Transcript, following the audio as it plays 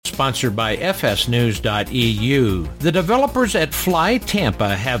sponsored by fsnews.eu. The developers at Fly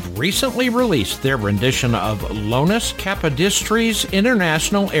Tampa have recently released their rendition of Lonas Capodistries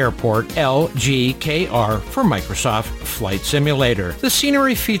International Airport LGKR for Microsoft Flight Simulator. The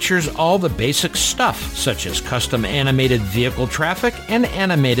scenery features all the basic stuff, such as custom animated vehicle traffic and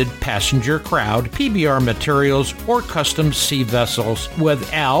animated passenger crowd, PBR materials, or custom sea vessels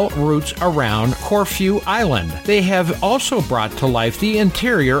with AL routes around Corfu Island. They have also brought to life the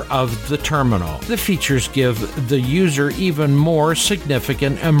interior of the terminal. The features give the user even more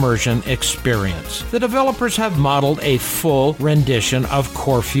significant immersion experience. The developers have modeled a full rendition of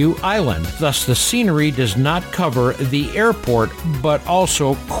Corfu Island. Thus, the scenery does not cover the airport, but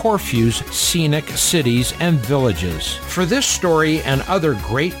also Corfu's scenic cities and villages. For this story and other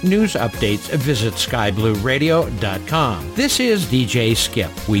great news updates, visit SkyBlueRadio.com. This is DJ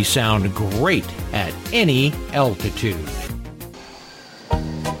Skip. We sound great at any altitude.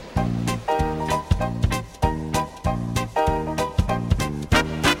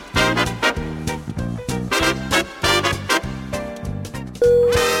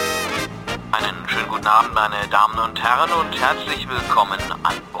 Einen schönen guten Abend, meine Damen und Herren, und herzlich willkommen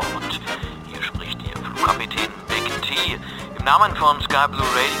an Bord. Hier spricht Ihr Flugkapitän Big T. Im Namen von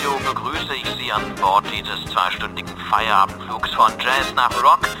SkyBlueRadio begrüße ich Sie an Bord dieses zweistündigen Feierabendflugs von Jazz nach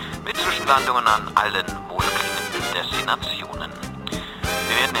Rock mit Zwischenlandungen an allen wohlklingenden Destinationen.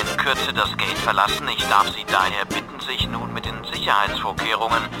 Wir werden in Kürze das Gate verlassen. Ich darf Sie daher bitten, sich nun mit den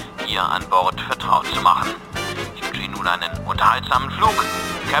Sicherheitsvorkehrungen hier an Bord vertraut zu machen. Ich wünsche Ihnen nun einen unterhaltsamen Flug.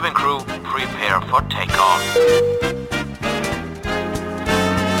 Cabin Crew, prepare for takeoff.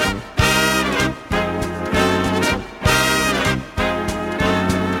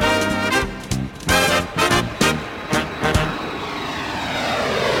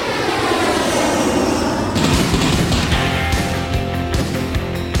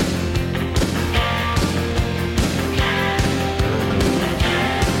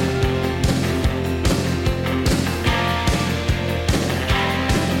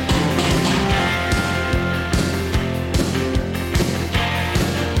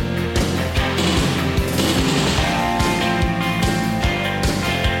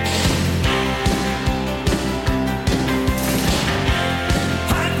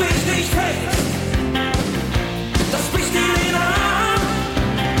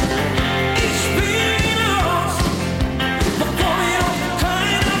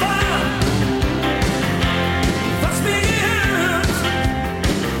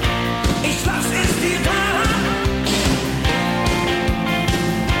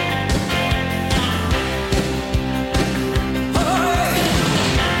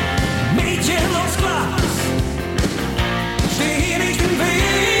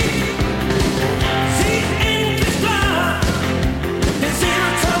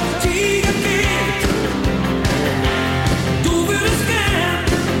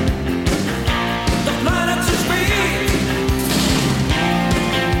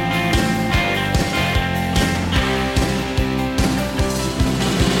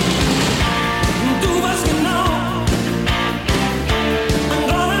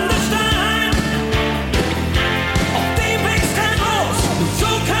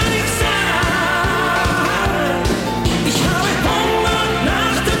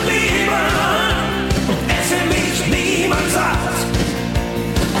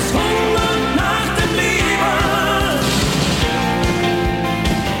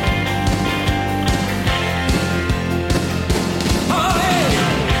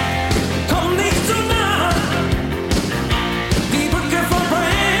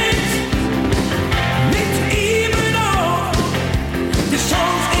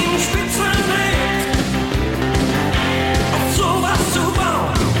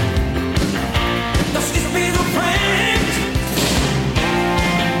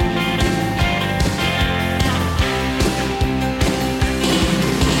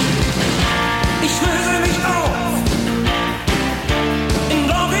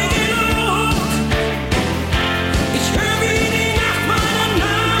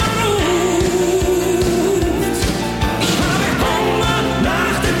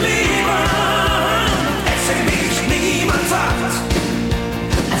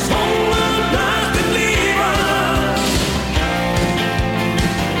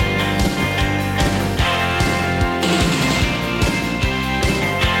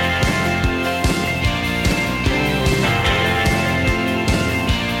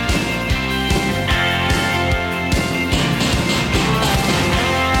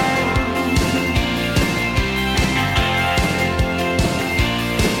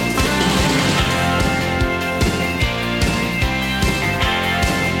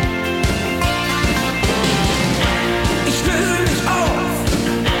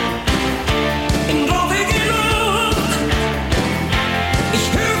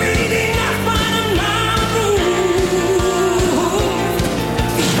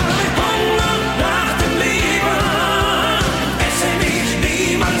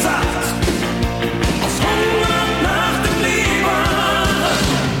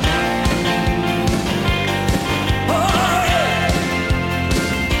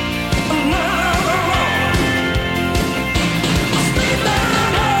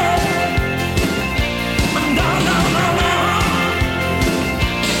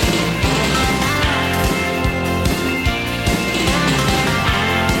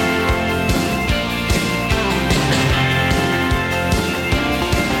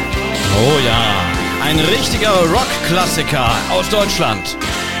 Oh ja, ein richtiger Rock-Klassiker aus Deutschland.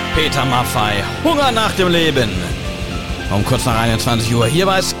 Peter Maffay, Hunger nach dem Leben. Um kurz nach 21 Uhr hier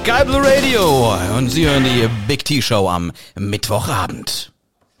bei SkyBlueRadio. Und Sie hören die Big T-Show am Mittwochabend.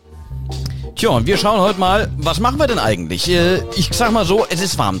 Tja, und wir schauen heute mal, was machen wir denn eigentlich? Ich sag mal so, es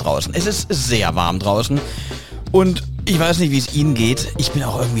ist warm draußen. Es ist sehr warm draußen. Und ich weiß nicht, wie es Ihnen geht. Ich bin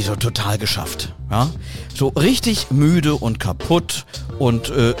auch irgendwie so total geschafft. Ja? So richtig müde und kaputt und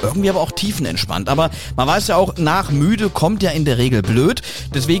irgendwie aber auch tiefenentspannt. Aber man weiß ja auch, nach müde kommt ja in der Regel blöd.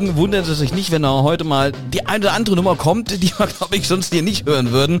 Deswegen wundert es sich nicht, wenn da heute mal die eine oder andere Nummer kommt, die wir, glaube ich, sonst hier nicht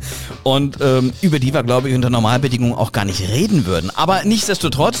hören würden. Und über die wir, glaube ich, unter Normalbedingungen auch gar nicht reden würden. Aber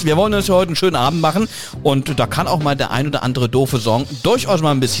nichtsdestotrotz, wir wollen uns ja heute einen schönen Abend machen. Und da kann auch mal der ein oder andere doofe Song durchaus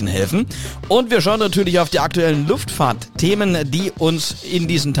mal ein bisschen helfen. Und wir schauen natürlich auf die aktuellen Luftfahrtthemen, die uns in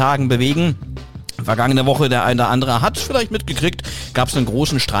diesen Tagen bewegen. Vergangene Woche, der eine oder andere hat es vielleicht mitgekriegt, gab es einen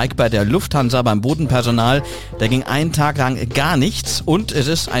großen Streik bei der Lufthansa beim Bodenpersonal. Da ging einen Tag lang gar nichts und es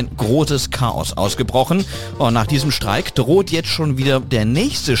ist ein großes Chaos ausgebrochen. Und nach diesem Streik droht jetzt schon wieder der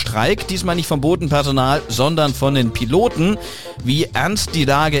nächste Streik. Diesmal nicht vom Bodenpersonal, sondern von den Piloten. Wie ernst die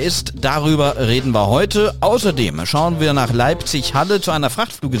Lage ist, darüber reden wir heute. Außerdem schauen wir nach Leipzig-Halle zu einer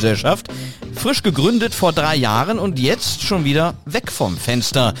Frachtfluggesellschaft. Frisch gegründet vor 3 Jahren und jetzt schon wieder weg vom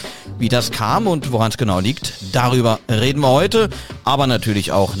Fenster. Wie das kam und woran es genau liegt, darüber reden wir heute. Aber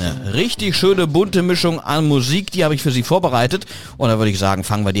natürlich auch eine richtig schöne bunte Mischung an Musik, die habe ich für Sie vorbereitet. Und da würde ich sagen,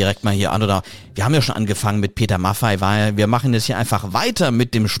 fangen wir direkt mal hier an. Oder wir haben ja schon angefangen mit Peter Maffay, weil wir machen jetzt hier einfach weiter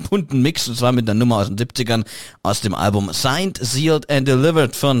mit dem bunten Mix. Und zwar mit einer Nummer aus den 70ern aus dem Album Signed, Sealed and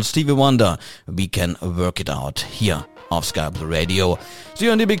Delivered von Stevie Wonder. We Can Work It Out hier auf SkyBlueRadio. Sie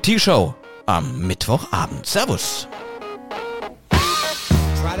hören die Big T-Show am Mittwochabend. Servus.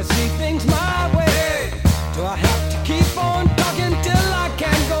 Try to see things my way. Do I have to keep on talking till I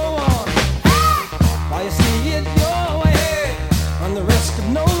can't go on? While you see it your way, on the risk of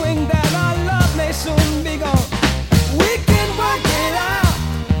knowing that our love may soon be gone. We can work it out.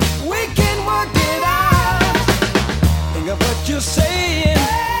 We can work it out. Think of what you're saying.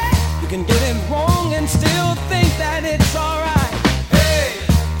 You can get it wrong and still think that it's alright. Hey,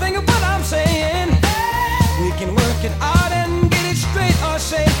 think of what I'm saying. We can work it out and get it straight or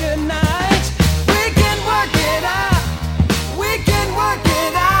say goodnight. We can work it out. We can work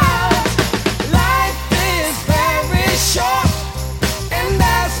it out. Life is very short and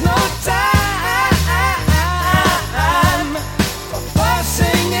there's no time for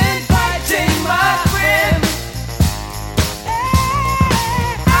fussing and fighting, my friend.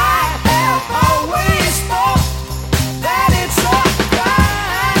 I have always thought that it's a crime.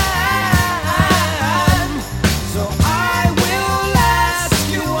 So I will ask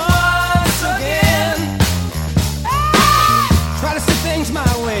you once again. Try to see things my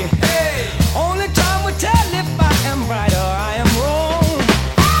way. Only time will tell if I am right or I am wrong.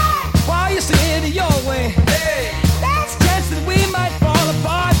 While you see it your way, there's a chance that we might fall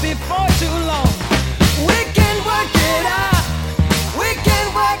apart before too long. We can work it out. We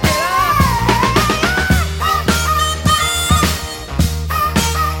can work it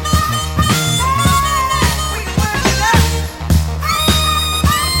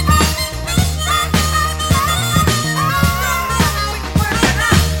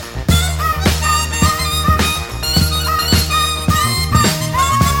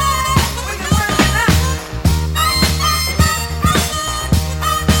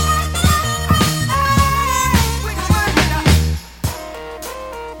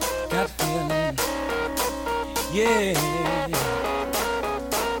got a feeling, yeah.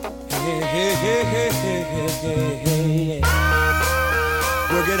 Hey.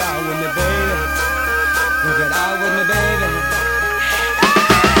 Work it out with me, baby. Work it out with me, baby.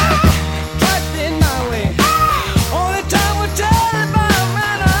 Trust in my way. Only time will tell if I'm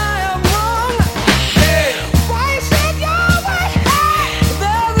right or I am wrong. Why you said your way?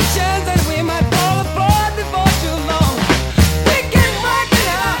 There's a chance that we might fall apart before too long. We can work it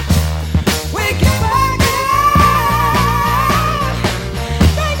out. We can work it out.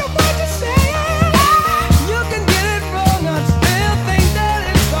 Think of what you're saying. You can get it wrong, I still think that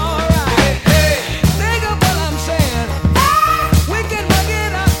it's alright. Think of what I'm saying.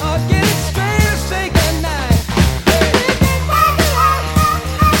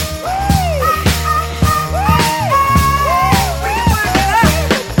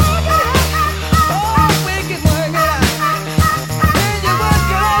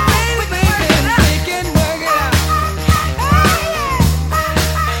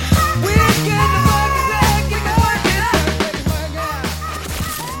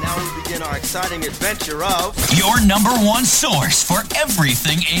 in our exciting adventure of... Your number one source for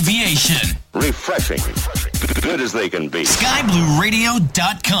everything aviation. Refreshing. Good as they can be.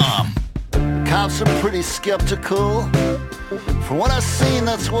 SkyBlueRadio.com. Cops are pretty skeptical. From what I've seen,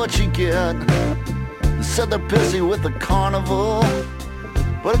 that's what you get. They said they're busy with the carnival,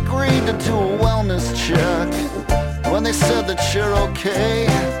 but agreed to do a wellness check. When they said that you're okay,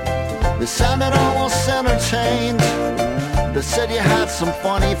 they sounded almost entertained. They said you had some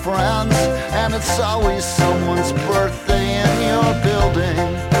funny friends, and it's always someone's birthday in your building.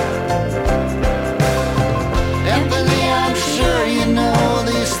 Anthony, I'm sure you know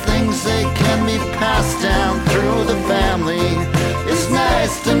these things, they can be passed down through the family. It's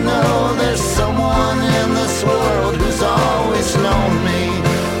nice to know there's someone in this world who's always known me.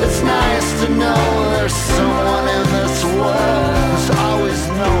 It's nice to know there's someone in this world who's always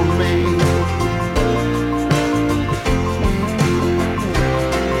known me.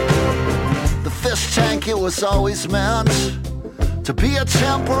 The fish tank, it was always meant to be a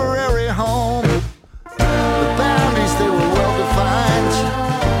temporary home. The boundaries, they were well defined.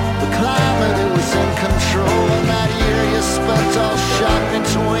 The climate, it was in control. And that year you spent all shot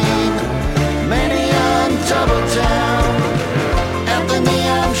between Mania and Double Down. Anthony,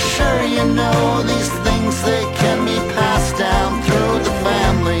 I'm sure you know these things, they can be passed down through the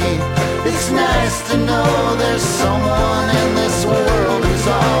family. It's nice to know there's someone in this world who's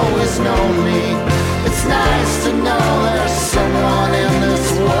always known me. It's nice to know there's someone in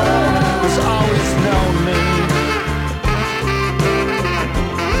this world who's always known me.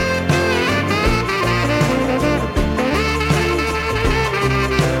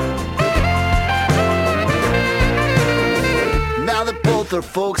 Now that both their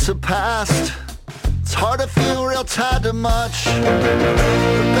folks have passed, it's hard to feel real tied to much. The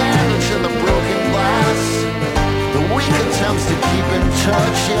bandage and the broken glass, the weak attempts to keep in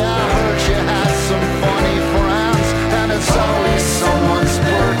touch. Yeah, I heard you had some funny friends, and it's always someone's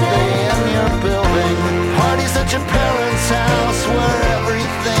birthday in your building. Parties at your parents' house where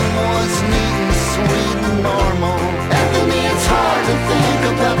everything was neat and sweet and normal. Anthony, it's hard to think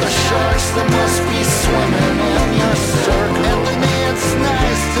about the sharks that must be swimming in your circle. Anthony, it's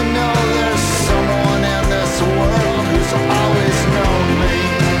nice to know there's someone in this world who's always known me.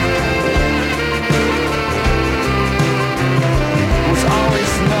 Who's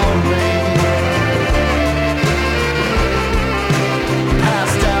always known me.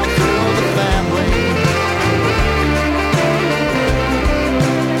 Passed down through the family.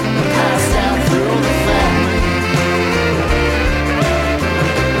 Passed down through the family.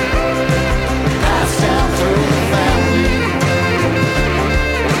 Passed down through the family. Passed down through the family.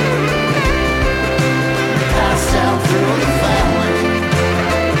 Passed down through the family.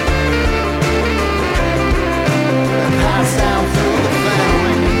 Passed down through the family.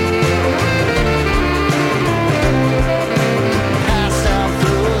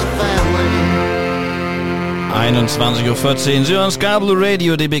 21:14 Uhr, Sie hören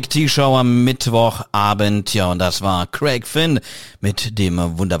SkyBlueRadio, die Big T-Show am Mittwochabend. Ja, und das war Craig Finn mit dem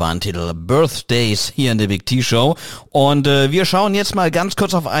wunderbaren Titel Birthdays hier in der Big T-Show. Und wir schauen jetzt mal ganz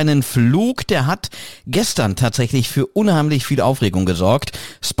kurz auf einen Flug, der hat gestern tatsächlich für unheimlich viel Aufregung gesorgt.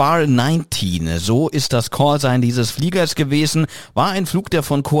 Spar 19, so ist das Callsign dieses Fliegers gewesen, war ein Flug, der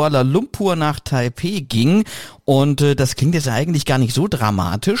von Kuala Lumpur nach Taipei ging. Und das klingt jetzt eigentlich gar nicht so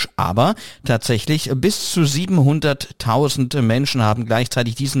dramatisch, aber tatsächlich bis zu 700.000 Menschen haben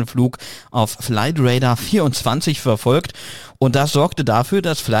gleichzeitig diesen Flug auf Flightradar 24 verfolgt. Und das sorgte dafür,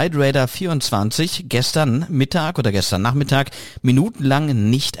 dass Flightradar 24 gestern Nachmittag minutenlang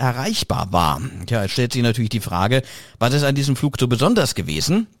nicht erreichbar war. Tja, jetzt stellt sich natürlich die Frage, was ist an diesem Flug so besonders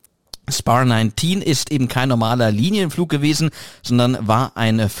gewesen? Spar 19 ist eben kein normaler Linienflug gewesen, sondern war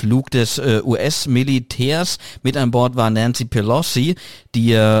ein Flug des US-Militärs. Mit an Bord war Nancy Pelosi,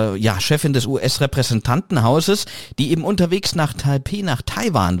 die Chefin des US-Repräsentantenhauses, die eben unterwegs nach Taipei, nach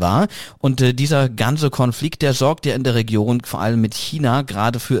Taiwan war. Und dieser ganze Konflikt, der sorgt ja in der Region, vor allem mit China,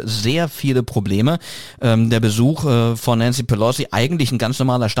 gerade für sehr viele Probleme. Der Besuch von Nancy Pelosi, eigentlich ein ganz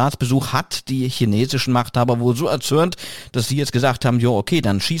normaler Staatsbesuch, hat die chinesischen Machthaber wohl so erzürnt, dass sie jetzt gesagt haben, jo, okay,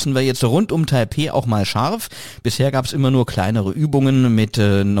 dann schießen wir jetzt rund um Taipei auch mal scharf. Bisher gab es immer nur kleinere Übungen mit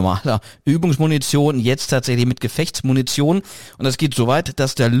normaler Übungsmunition, jetzt tatsächlich mit Gefechtsmunition. Und das geht so weit,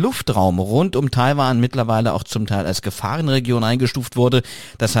 dass der Luftraum rund um Taiwan mittlerweile auch zum Teil als Gefahrenregion eingestuft wurde.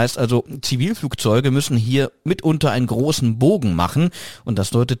 Das heißt also, Zivilflugzeuge müssen hier mitunter einen großen Bogen machen. Und das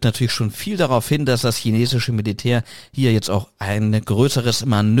deutet natürlich schon viel darauf hin, dass das chinesische Militär hier jetzt auch ein größeres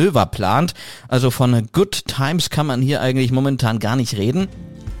Manöver plant. Also von Good Times kann man hier eigentlich momentan gar nicht reden.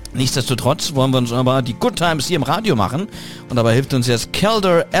 Nichtsdestotrotz wollen wir uns aber die Good Times hier im Radio machen und dabei hilft uns jetzt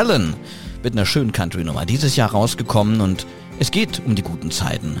Calder Allen mit einer schönen Country-Nummer. Dieses Jahr rausgekommen und es geht um die guten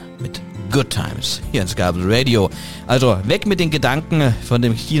Zeiten mit Good Times hier in SkyBlueRadio. Also weg mit den Gedanken von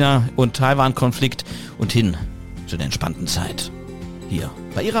dem China- und Taiwan-Konflikt und hin zu der entspannten Zeit. Hier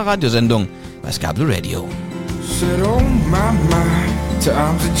bei Ihrer Radiosendung bei SkyBlueRadio. Said, oh my,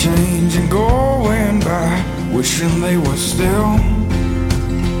 times are changing, going by, wishing they were still.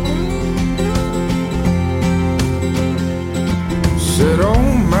 Said, oh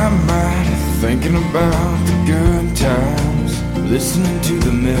my, thinking about the good times, listening to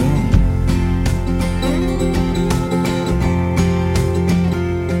the mill.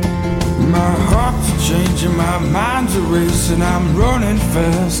 My heart's changing, my mind's a racing, I'm running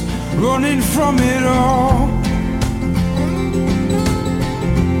fast, running from it all.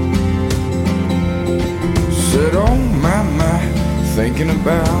 Said, oh my, thinking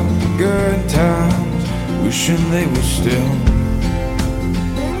about the good times, wishing they were still.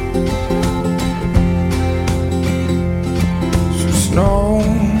 So know,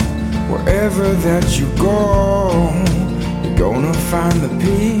 wherever that you go, you're gonna find the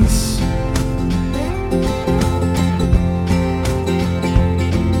peace.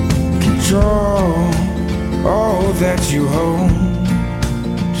 Control all that you hold,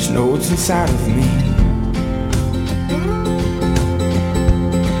 just know it's inside of me.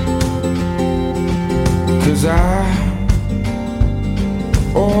 Cause I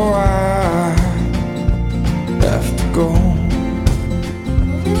have to go.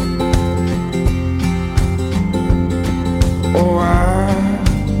 I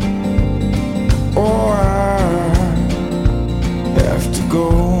have to go.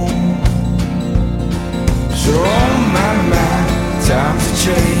 So my times are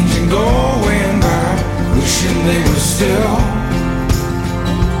changing, going by, wishing they were still.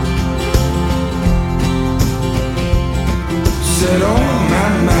 Said, oh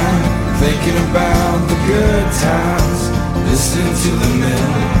my, thinking about the good times, listening to the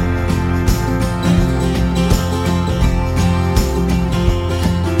mill.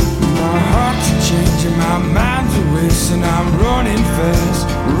 My heart's changing, my mind's a racing, I'm running fast,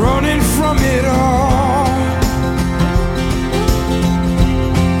 running from it all.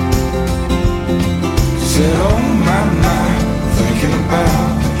 Said, oh my, thinking about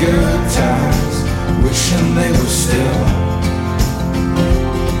the good times, wishing they were still.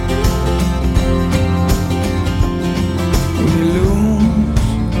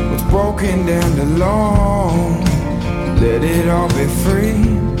 Broken and alone, let it all be free.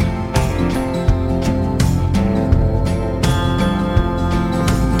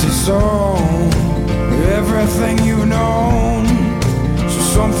 Disown everything you've known, so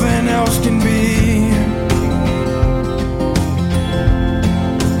something else can be.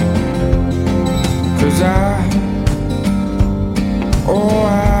 Cause I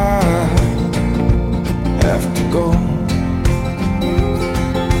have to go.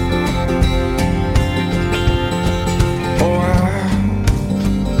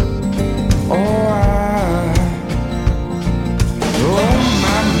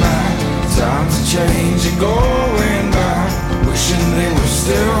 Changing, going by, wishing they were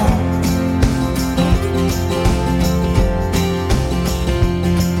still.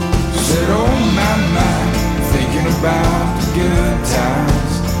 Said, oh my, thinking about the good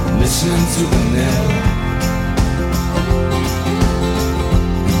times, listening to the mill.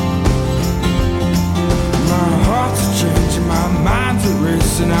 My heart's changing, my mind's a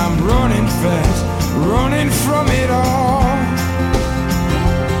racing, I'm running fast, running from it all.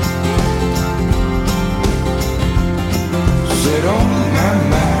 Said, oh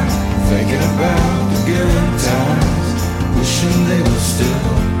my, thinking about the good times, wishing they were still.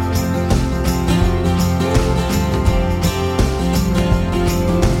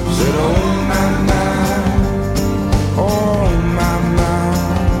 Said, oh my,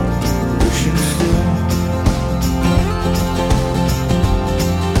 wishing still.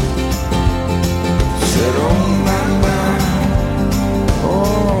 Said, oh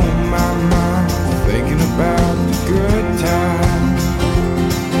my, thinking about the good times.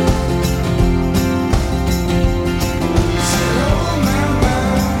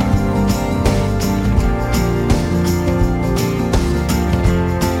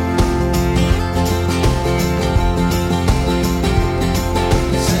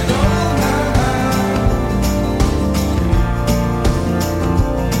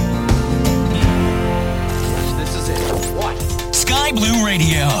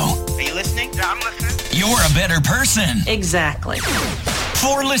 Radio. Are you listening? Yeah, I'm listening. You're a better person Exactly.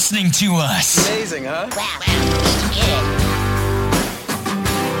 for listening to us. Amazing, huh? Wow,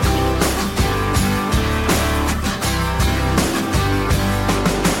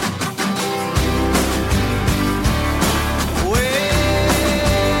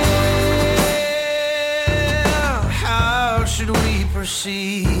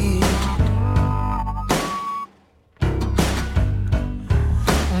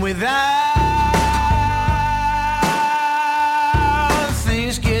 without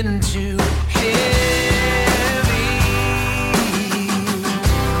things getting too heavy.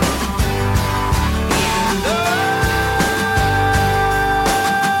 Even though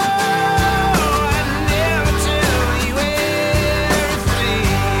I never tell you everything,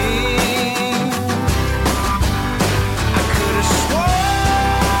 I could have sworn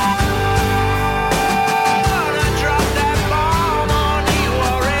I dropped that bomb on you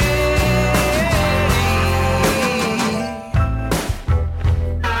already.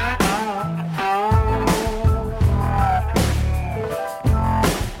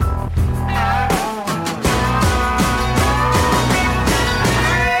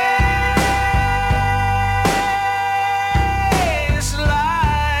 It's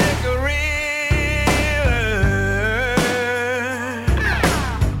like a river.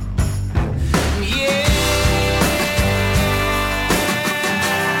 Yes,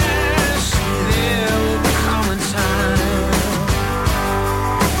 there will come a time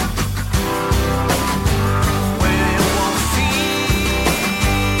when it won't feel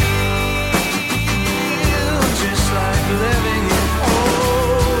just like living it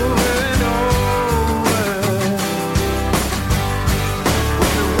over and over. With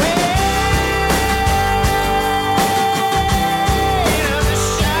the weight of the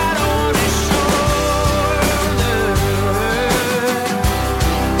shadow on his shoulder,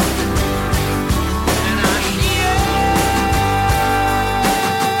 and I hear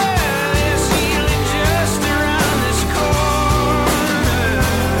there's healing just around this corner.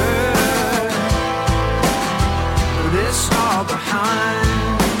 But it's all behind.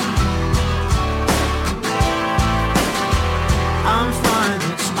 I'm fine,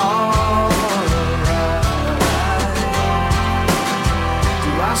 it's alright. Do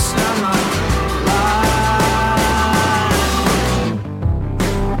I sound like a lie?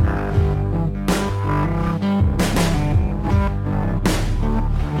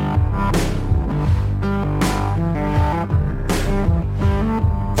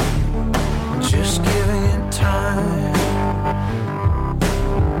 Just giving it time.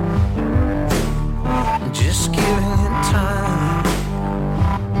 Just giving it time.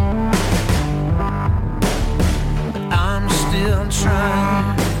 But I'm still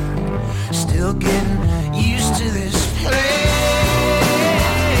trying, still getting used to this place.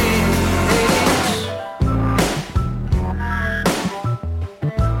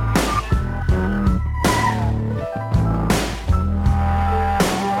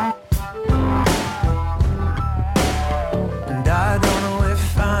 And I don't know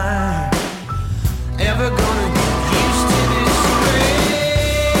if I'm ever gonna get used to this place.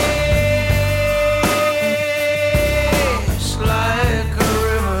 Like a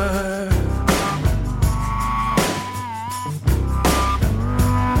river.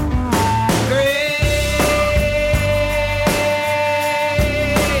 Grace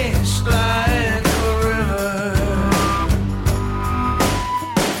like a river. Grace like a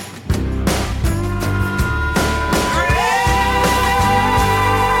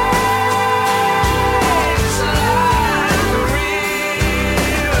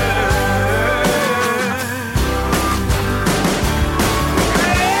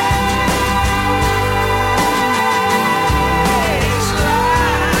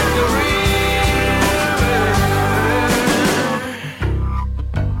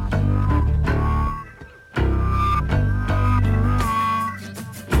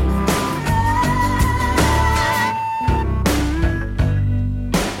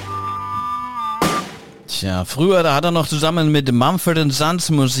Tja, früher, da hat er noch zusammen mit Mumford &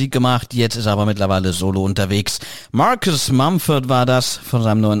 Sons Musik gemacht, jetzt ist er aber mittlerweile solo unterwegs. Marcus Mumford war das von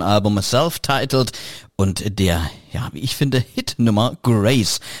seinem neuen Album Self-Titled und der, ja, wie ich finde, Hitnummer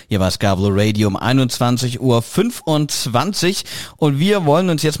Grace. Hier war SkyBlueRadio um 21:25 Uhr und wir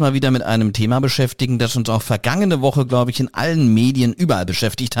wollen uns jetzt mal wieder mit einem Thema beschäftigen, das uns auch vergangene Woche, glaube ich, in allen Medien überall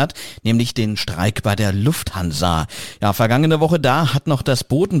beschäftigt hat, nämlich den Streik bei der Lufthansa. Ja, vergangene Woche, da hat noch das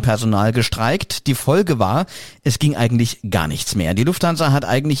Bodenpersonal gestreikt. Die Folge war, es ging eigentlich gar nichts mehr. Die Lufthansa hat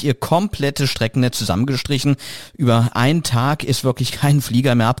eigentlich ihr komplettes Streckennetz zusammengestrichen. Über einen Tag ist wirklich kein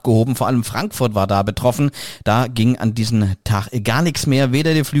Flieger mehr abgehoben, vor allem Frankfurt war da betroffen. Da ging an diesem Tag gar nichts mehr,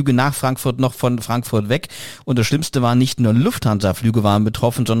 weder die Flüge nach Frankfurt noch von Frankfurt weg. Und das Schlimmste war, nicht nur Lufthansa-Flüge waren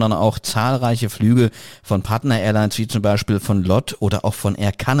betroffen, sondern auch zahlreiche Flüge von Partner-Airlines, wie zum Beispiel von LOT oder auch von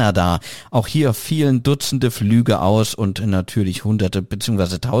Air Canada. Auch hier fielen Dutzende Flüge aus und natürlich Hunderte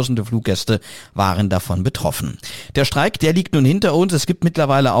bzw. Tausende Fluggäste waren davon betroffen. Der Streik, der liegt nun hinter uns. Es gibt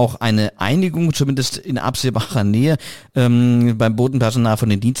mittlerweile auch eine Einigung, zumindest in absehbarer Nähe. Beim Bodenpersonal von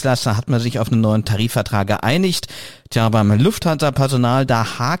den Dienstleistern hat man sich auf einen neuen Tarifvertrag geeinigt. Tja, beim Lufthansa-Personal,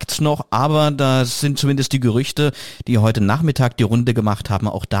 da hakt's noch, aber das sind zumindest die Gerüchte, die heute Nachmittag die Runde gemacht haben.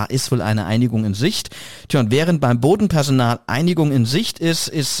 Auch da ist wohl eine Einigung in Sicht. Tja, und während beim Bodenpersonal Einigung in Sicht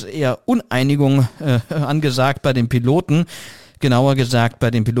ist eher Uneinigung angesagt bei den Piloten. Genauer gesagt bei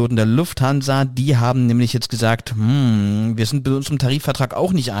den Piloten der Lufthansa, die haben nämlich jetzt gesagt, wir sind bei unserem Tarifvertrag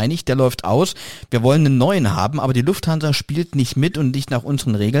auch nicht einig, der läuft aus, wir wollen einen neuen haben, aber die Lufthansa spielt nicht mit und nicht nach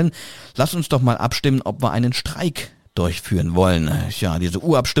unseren Regeln. Lass uns doch mal abstimmen, ob wir einen Streik durchführen wollen. Ja, diese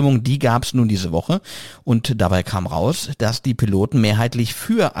Urabstimmung, die gab es nun diese Woche und dabei kam raus, dass die Piloten mehrheitlich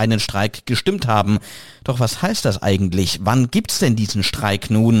für einen Streik gestimmt haben. Doch was heißt das eigentlich? Wann gibt's denn diesen Streik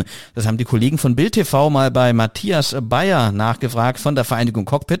nun? Das haben die Kollegen von Bild TV mal bei Matthias Bayer nachgefragt von der Vereinigung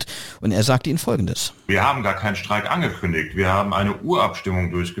Cockpit und er sagte ihnen Folgendes. Wir haben gar keinen Streik angekündigt. Wir haben eine Urabstimmung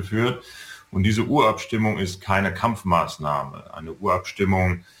durchgeführt und diese Urabstimmung ist keine Kampfmaßnahme. Eine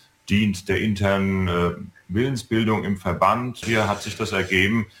Urabstimmung dient der internen Willensbildung im Verband. Hier hat sich das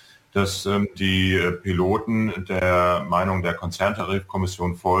ergeben, dass die Piloten der Meinung der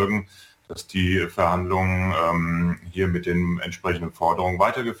Konzerntarifkommission folgen, dass die Verhandlungen hier mit den entsprechenden Forderungen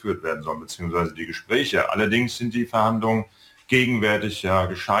weitergeführt werden sollen, beziehungsweise die Gespräche. Allerdings sind die Verhandlungen gegenwärtig ja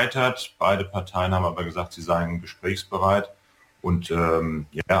gescheitert. Beide Parteien haben aber gesagt, sie seien gesprächsbereit. Und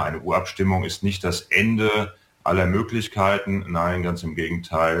eine Urabstimmung ist nicht das Ende aller Möglichkeiten. Nein, ganz im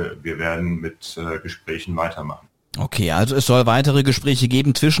Gegenteil. Wir werden mit Gesprächen weitermachen. Okay, also es soll weitere Gespräche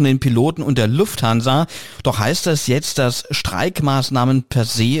geben zwischen den Piloten und der Lufthansa. Doch heißt das jetzt, dass Streikmaßnahmen per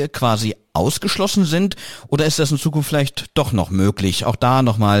se quasi ausgeschlossen sind? Oder ist das in Zukunft vielleicht doch noch möglich? Auch da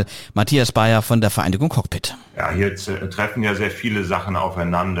nochmal Matthias Bayer von der Vereinigung Cockpit. Ja, hier treffen ja sehr viele Sachen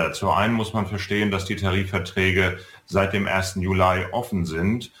aufeinander. Zum einen muss man verstehen, dass die Tarifverträge seit dem 1. Juli offen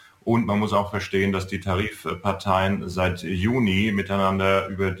sind. Und man muss auch verstehen, dass die Tarifparteien seit Juni miteinander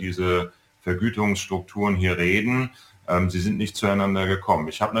über diese Vergütungsstrukturen hier reden. Sie sind nicht zueinander gekommen.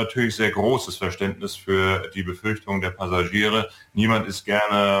 Ich habe natürlich sehr großes Verständnis für die Befürchtungen der Passagiere. Niemand ist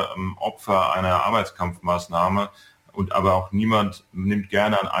gerne Opfer einer Arbeitskampfmaßnahme und aber auch niemand nimmt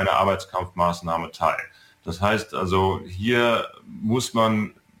gerne an einer Arbeitskampfmaßnahme teil. Das heißt also, hier muss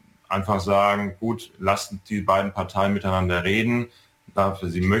man einfach sagen, gut, lasst die beiden Parteien miteinander reden.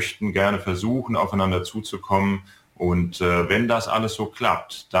 Sie möchten gerne versuchen, aufeinander zuzukommen. Und wenn das alles so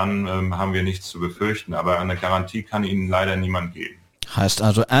klappt, dann haben wir nichts zu befürchten. Aber eine Garantie kann Ihnen leider niemand geben. Heißt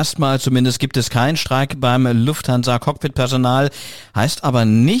also erstmal zumindest gibt es keinen Streik beim Lufthansa-Cockpit-Personal. Heißt aber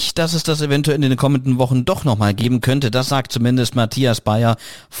nicht, dass es das eventuell in den kommenden Wochen doch nochmal geben könnte. Das sagt zumindest Matthias Bayer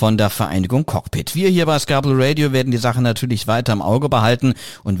von der Vereinigung Cockpit. Wir hier bei SkyBlueRadio werden die Sache natürlich weiter im Auge behalten.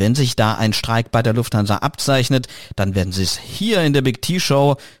 Und wenn sich da ein Streik bei der Lufthansa abzeichnet, dann werden Sie es hier in der Big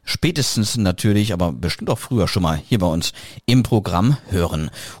T-Show spätestens natürlich, aber bestimmt auch früher schon mal hier bei uns im Programm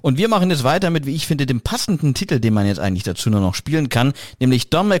hören. Und wir machen jetzt weiter mit, wie ich finde, dem passenden Titel, den man jetzt eigentlich dazu nur noch spielen kann, nämlich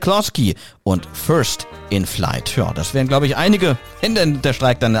Don McCloskey und First in Flight. Ja, das wären, glaube ich, einige, wenn denn der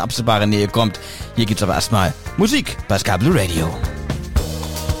Streik dann in absehbare Nähe kommt. Hier gibt's aber erstmal Musik bei SkyBlueRadio.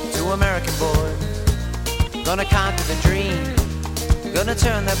 Two American boys gonna conquer the dream, gonna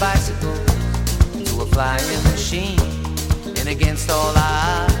turn their bicycle to a flying machine, and against all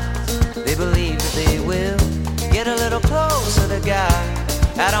odds they believe that they will get a little closer to God.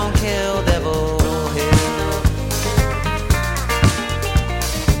 I don't kill Devil Hill.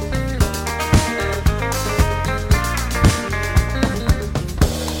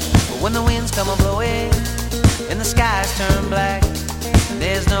 When the winds come a-blowing and the skies turn black,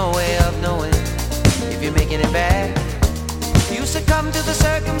 there's no way of knowing if you're making it back. You succumb to the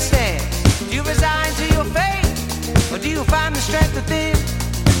circumstance, do you resign to your fate, or do you find the strength within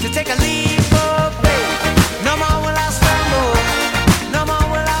to take a leap of faith? No more will I stumble, no more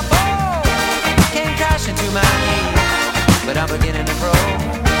will I fall, came crashing to my knees, but I'm beginning to crawl.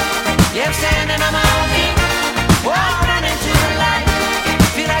 Yeah, I'm standing on my own feet, oh, I'm running to the light.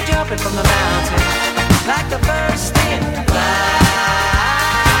 Feel like jumping from the mountain, like the first in flight.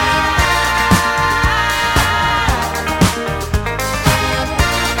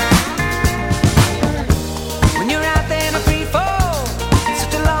 When you're out there in a free fall, it's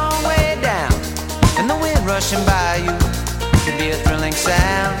such a long way down, and the wind rushing by you can be a thrilling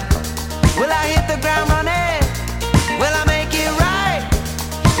sound. Will I hit the ground running? Will I make it right?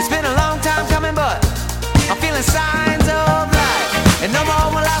 It's been a long time coming, but I'm feeling signs of life. And no more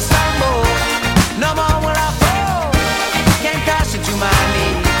will I stumble, no more will I fall, can't crash into my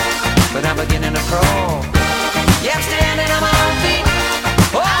knees, but I'm beginning to crawl. Yeah, I'm standing on my own feet,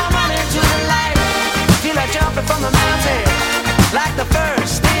 oh, I'm running to the light, feel like jumping from the mountain, like the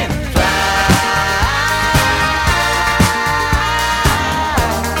first in flight.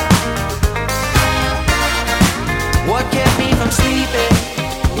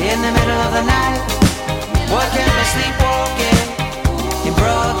 the night. What kept me sleepwalking in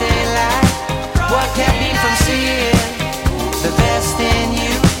broad daylight? What kept me from seeing the best in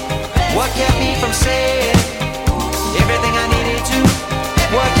you? What kept me from saying everything I needed to?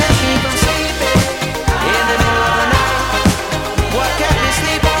 What kept me from sleeping in the middle of the night? What kept me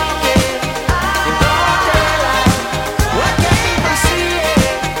sleepwalking in broad daylight? What kept me from seeing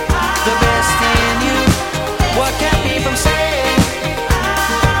the best in you? What kept me from saying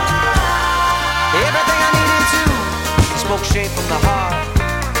everything I needed to? Spoke straight from the heart,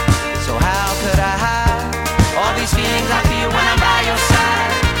 so how could I hide all these feelings I feel when I'm by your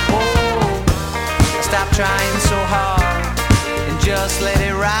side? Oh, stop trying so hard and just let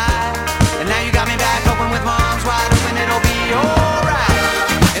it ride. And now you got me back open with my arms wide open, it'll be alright.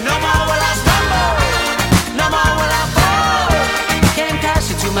 And no more will I stumble, no more will I fall. Can't crash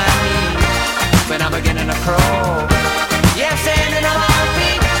into my knees when I'm beginning to crawl. Yeah, I'm standing on my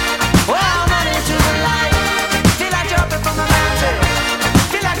feet, well, I'm running to the light. Feel like jumping from the mountain,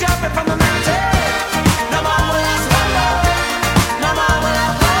 feel like jumping from the mountain. No more will I stumble, no more will I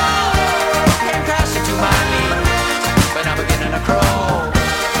fall. Can't crash into my knees when I'm beginning to crawl.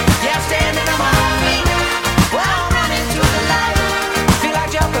 Yeah, I'm standing on my feet, well, I'm running to the light. Feel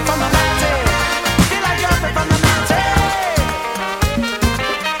like jumping from the mountain, feel like jumping from the mountain.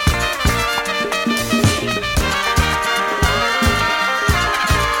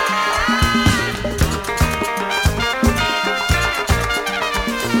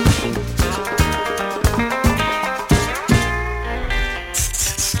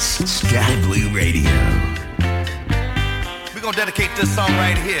 Sky Blue Radio. We're gonna dedicate this song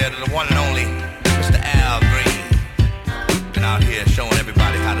right here to the one and only Mr. Al Green. Been out here showing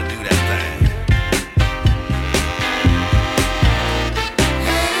everybody how to do that thing.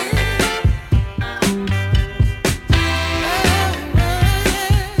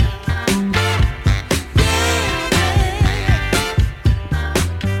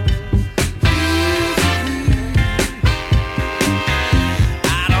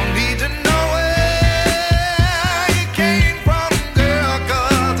 I don't need to know where you came from, girl,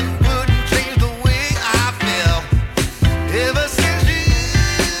 'cause it wouldn't change the way I feel. Ever since you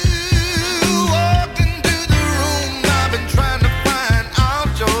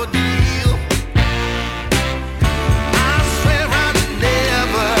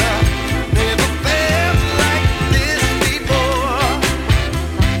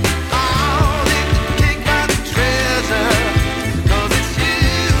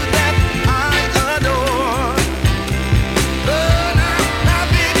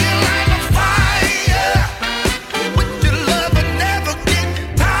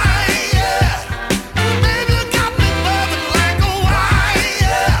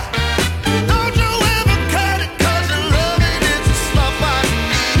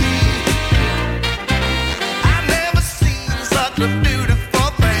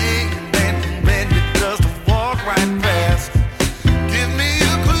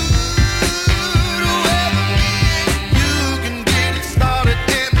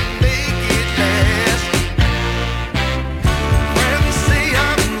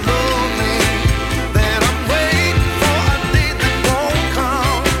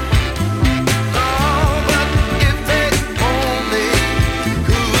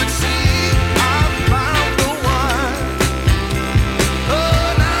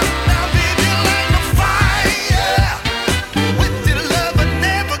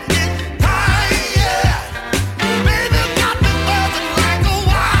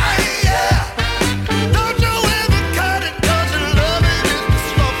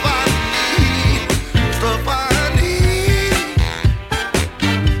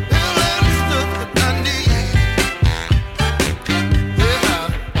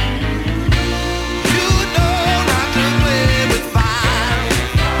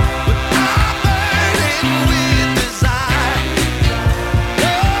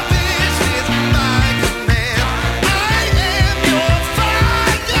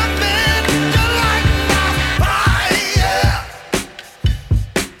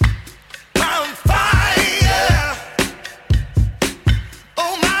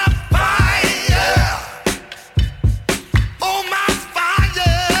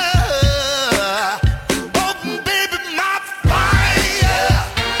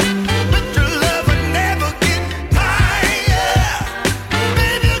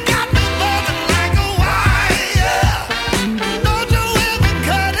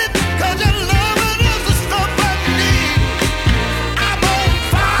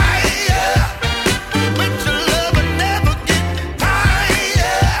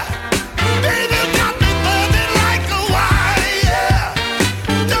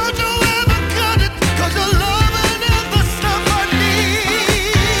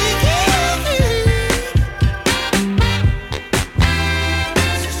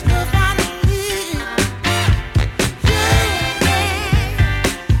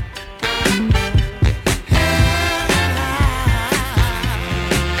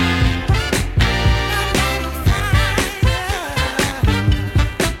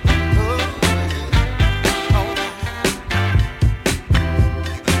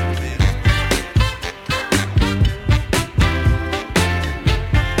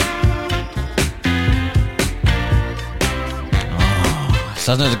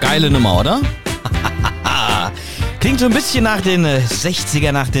Das ist eine geile Nummer, oder? Klingt so ein bisschen nach den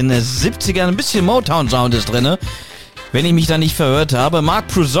 60er, nach den 70ern, ein bisschen Motown-Sound ist drin, wenn ich mich da nicht verhört habe. Marc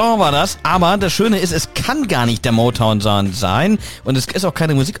Prouzan war das, aber das Schöne ist, es kann gar nicht der Motown-Sound sein und es ist auch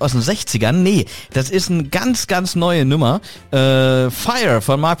keine Musik aus den 60ern, nee, das ist eine ganz, ganz neue Nummer. Fire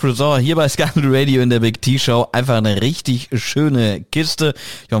von Marc Prouzan hier bei SkyBlueRadio in der Big T-Show, einfach eine richtig schöne Kiste.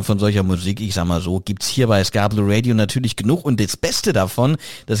 Ja, und von solcher Musik, ich sag mal so, gibt's hier bei SkyBlueRadio natürlich genug und das Beste davon,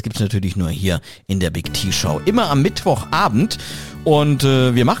 das gibt's natürlich nur hier in der Big T-Show. Immer am Mittwochabend und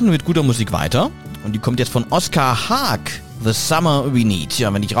wir machen mit guter Musik weiter. Und die kommt jetzt von Oskar Haag, The Summer We Need.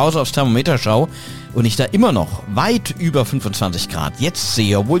 Ja, wenn ich raus aufs Thermometer schaue und ich da immer noch weit über 25 Grad jetzt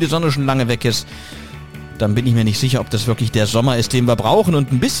sehe, obwohl die Sonne schon lange weg ist, dann bin ich mir nicht sicher, ob das wirklich der Sommer ist, den wir brauchen.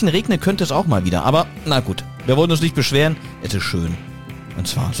 Und ein bisschen regnen könnte es auch mal wieder. Aber na gut, wir wollen uns nicht beschweren. Es ist schön. Und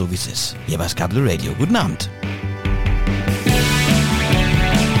zwar so, wie es ist. Hier bei SkyBlueRadio. Guten Abend.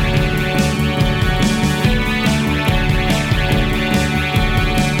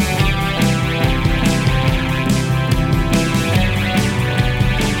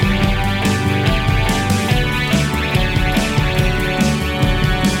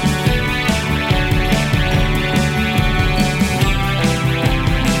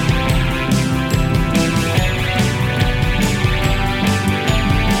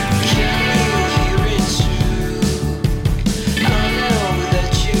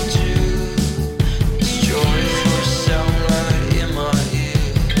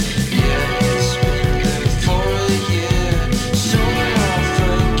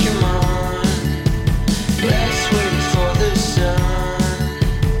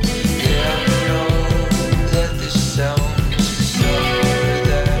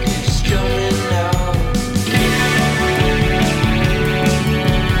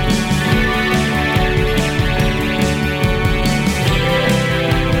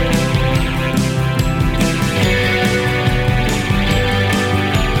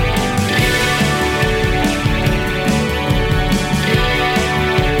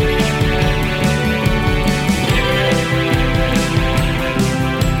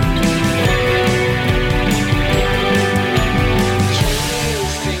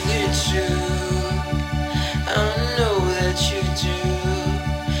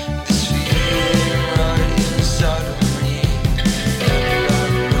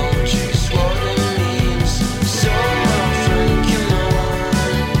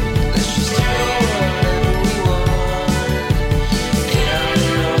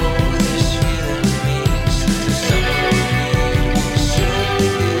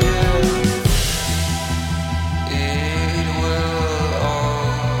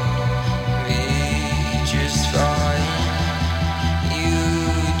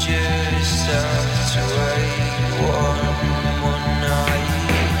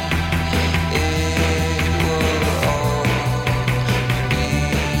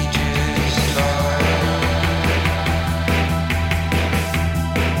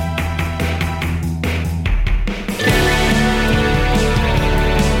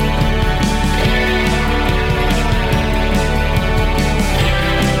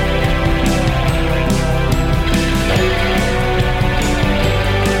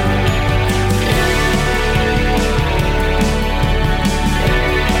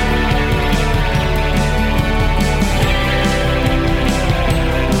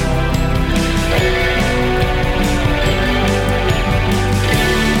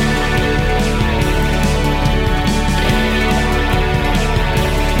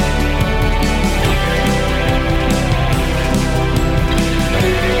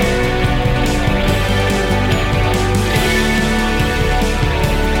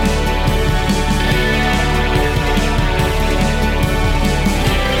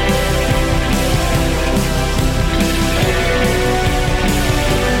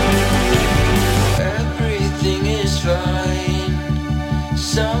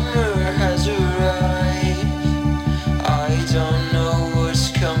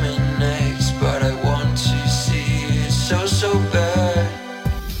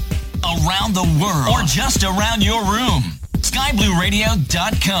 Just around your room.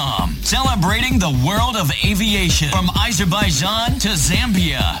 SkyBlueRadio.com. Celebrating the world of aviation from Azerbaijan to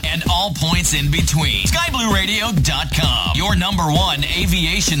Zambia and all points in between. SkyBlueRadio.com. Your number one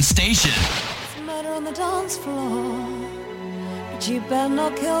aviation station. It's a murder on the dance floor, but you better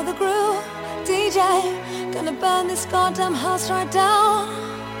not kill the groove. DJ, gonna burn this goddamn house right down.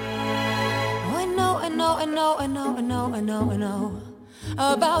 Oh, I know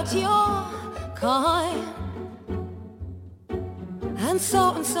about your kind. And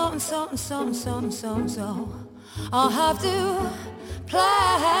so I'll have to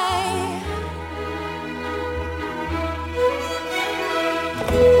play.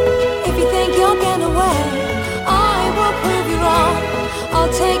 If you think you're getting away, I will prove you wrong.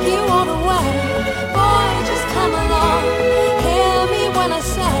 I'll take you all the way. Boy, just come along. Hear me when I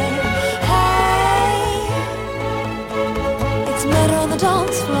say, hey. It's murder on the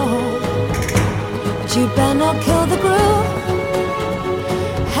dance floor, but you better not kill the groove.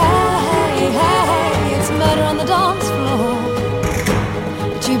 Hey, hey, it's murder on the dance floor,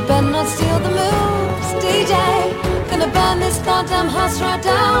 but you better not steal the moves. DJ, gonna burn this goddamn house right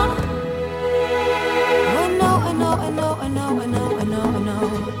down. I know.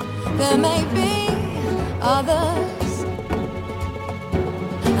 There may be others,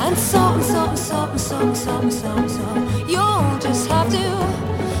 and so. You'll just have to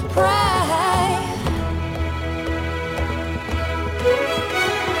pray.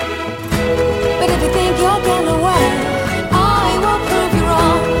 But if you think you're getting away, I will prove you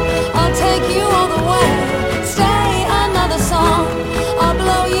wrong. I'll take you all the way. Stay another song, I'll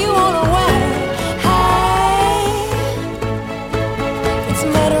blow you all away. Hey, it's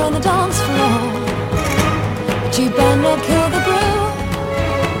murder on the dance floor, but you better not kill the groove.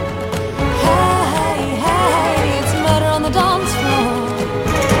 Hey, it's murder on the dance floor,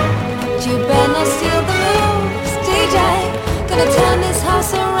 but you better not steal the moves. DJ, gonna turn this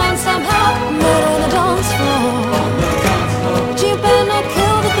house around somehow. Murder on the dance floor, but you better not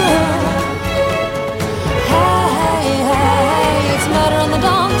kill the groove. Hey, it's murder on the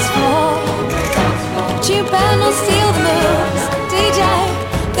dance floor, but you better not steal the moves. DJ,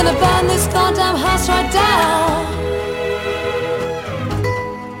 gonna burn this goddamn house right down.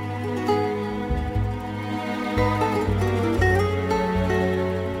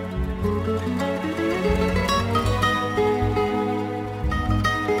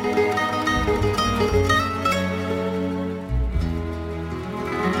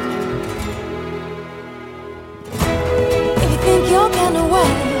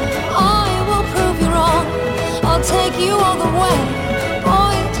 Take you all the way,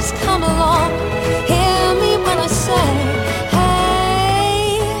 boy, just come along. Hear me when I say,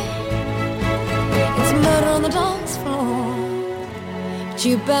 hey, it's murder on the dance floor, but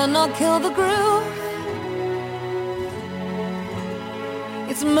you better not kill the groove.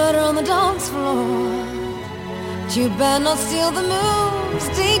 It's murder on the dance floor, but you better not steal the moves.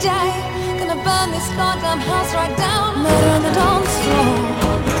 DJ, gonna burn this goddamn house right down. Murder on the dance floor,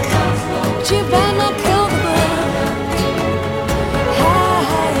 but you better not kill the groove.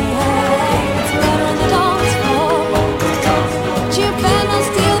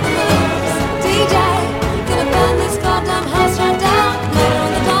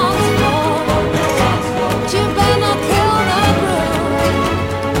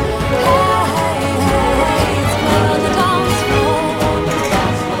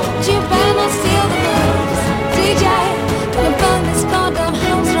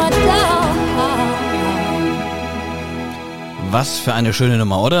 Was für eine schöne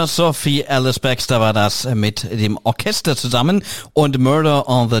Nummer, oder? Sophie Alice Baxter war das mit dem Orchester zusammen und Murder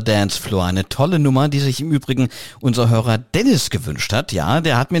on the Dance Floor. Eine tolle Nummer, die sich im Übrigen unser Hörer Dennis gewünscht hat. Ja,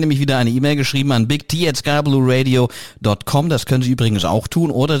 der hat mir nämlich wieder eine E-Mail geschrieben an bigt@skyblueradio.com. Das können Sie übrigens auch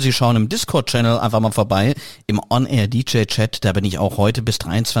tun oder Sie schauen im Discord-Channel einfach mal vorbei im On-Air-DJ-Chat. Da bin ich auch heute bis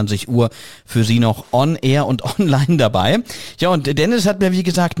 23 Uhr für Sie noch on-air und online dabei. Ja, und Dennis hat mir, wie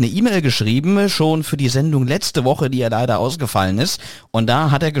gesagt, eine E-Mail geschrieben, schon für die Sendung letzte Woche, die ja leider ausgefallen ist. Und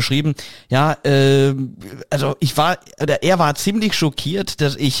da hat er geschrieben, ja, also er war ziemlich schockiert,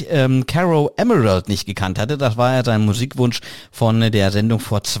 dass ich Caro Emerald nicht gekannt hatte. Das war ja sein Musikwunsch von der Sendung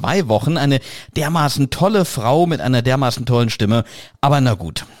vor 2 Wochen. Eine dermaßen tolle Frau mit einer dermaßen tollen Stimme. Aber na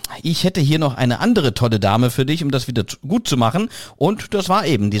gut, ich hätte hier noch eine andere tolle Dame für dich, um das wieder gut zu machen. Und das war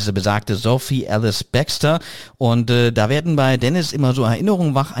eben diese besagte Sophie Alice Baxter. Und da werden bei Dennis immer so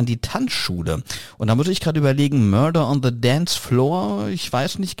Erinnerungen wach an die Tanzschule. Und da muss ich gerade überlegen, Murder on the Dance Floor, ich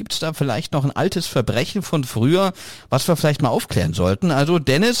weiß nicht, gibt es da vielleicht noch ein altes Verbrechen von früher, was wir vielleicht mal aufklären sollten? Also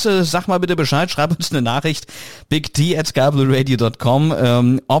Dennis, sag mal bitte Bescheid, schreib uns eine Nachricht,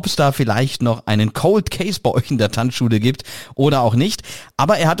 bigt@skyblueradio.com, ob es da vielleicht noch einen Cold Case bei euch in der Tanzschule gibt oder auch nicht.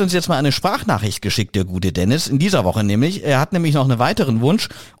 Aber er hat uns jetzt mal eine Sprachnachricht geschickt, der gute Dennis, in dieser Woche nämlich. Er hat nämlich noch einen weiteren Wunsch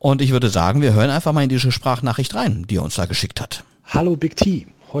und ich würde sagen, wir hören einfach mal in diese Sprachnachricht rein, die er uns da geschickt hat. Hallo Big T.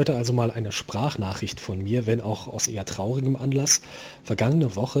 Heute also mal eine Sprachnachricht von mir, wenn auch aus eher traurigem Anlass.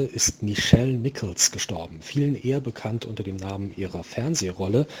 Vergangene Woche ist Nichelle Nichols gestorben, vielen eher bekannt unter dem Namen ihrer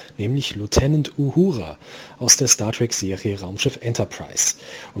Fernsehrolle, nämlich Lieutenant Uhura aus der Star Trek-Serie Raumschiff Enterprise.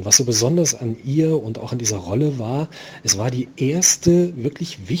 Und was so besonders an ihr und auch an dieser Rolle war, es war die erste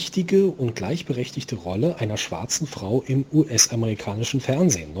wirklich wichtige und gleichberechtigte Rolle einer schwarzen Frau im US-amerikanischen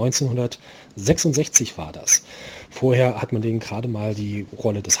Fernsehen. 1966 war das. Vorher hat man denen gerade mal die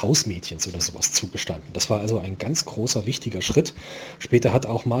Rolle des Hausmädchens oder sowas zugestanden. Das war also ein ganz großer, wichtiger Schritt. Später hat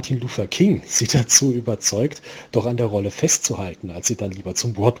auch Martin Luther King sie dazu überzeugt, doch an der Rolle festzuhalten, als sie dann lieber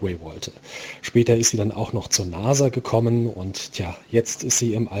zum Broadway wollte. Später ist sie dann auch noch zur NASA gekommen und tja, jetzt ist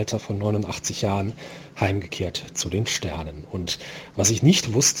sie im Alter von 89 Jahren heimgekehrt zu den Sternen. Und was ich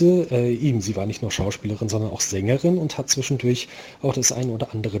nicht wusste, sie war nicht nur Schauspielerin, sondern auch Sängerin und hat zwischendurch auch das ein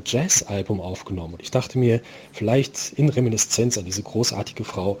oder andere Jazz-Album aufgenommen. Und ich dachte mir, vielleicht in Reminiszenz an diese großartige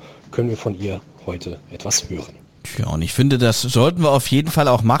Frau können wir von ihr heute etwas hören. Ja, und ich finde, das sollten wir auf jeden Fall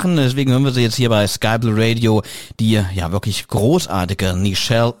auch machen. Deswegen hören wir sie jetzt hier bei SkyBlueRadio, die ja wirklich großartige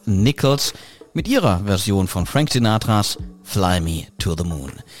Nichelle Nichols mit ihrer Version von Frank Sinatras Fly Me to the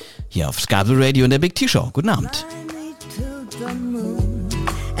Moon. Hier auf SkyBlueRadio in der Big T-Show. Guten Abend.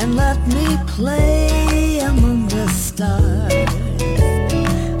 And let me play among the stars.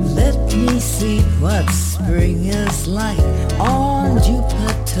 Let me see what spring is like on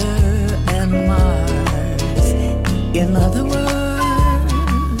Jupiter and Mars. In other words,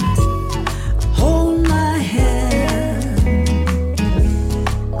 hold my hand.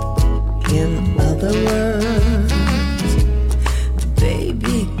 In other words,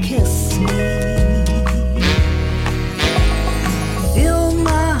 baby, kiss me. Fill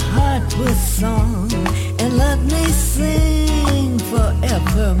my heart with song and let me sing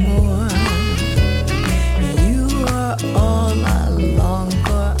forevermore. You are all I long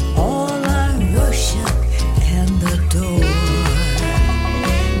for, all I worship and adore.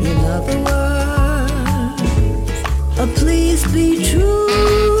 In other words, please be true.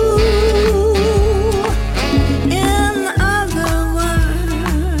 In other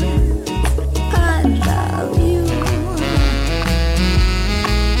words, I love you.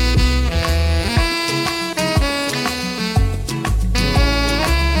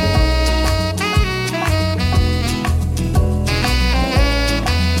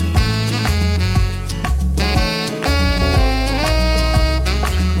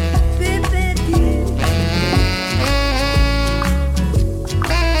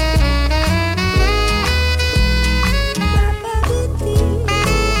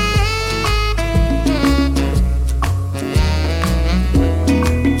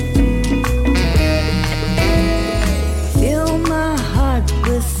 Fill my heart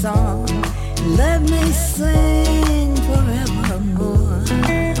with song, let me sing forevermore.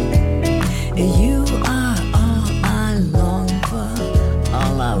 You are all I long for,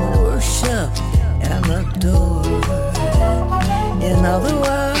 all I worship and adore. In other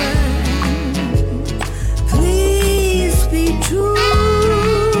words, please be true.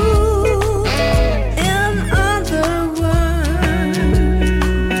 In other words,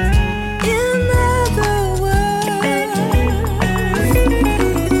 in other words,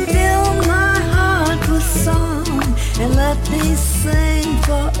 fill my heart with song and let me sing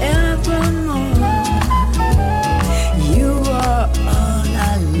forevermore. You are all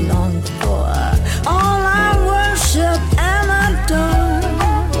I long for, all I worship and adore.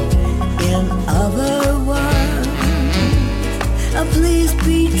 In other words, please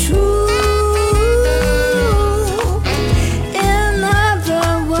be true. In other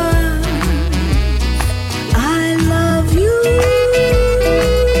words, I love you.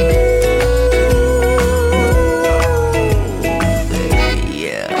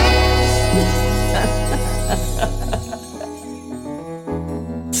 Yeah.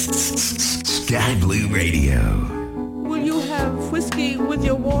 Sky Blue Radio. Will you have whiskey with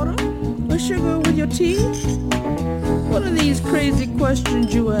your water or sugar with your tea? What are these crazy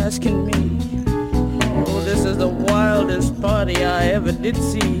questions you asking me? Oh, this is the wildest party I ever did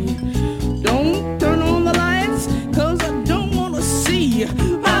see. Don't turn on the lights, 'cause I don't want to see.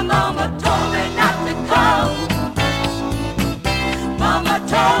 My mama told me not to come. Mama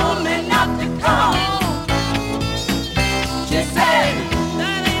told me not to come. She said,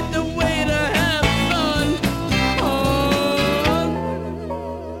 that ain't the way to have fun.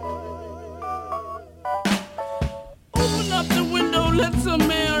 Open up the window, let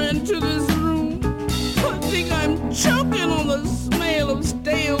some air into this room. I think I'm choking on the smell of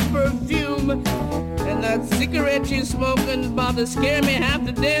stale perfume. And that cigarette you're smoking about to scare me half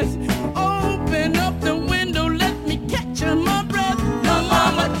to death. Open up the window, let me catch my breath. My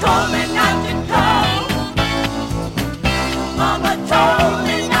mama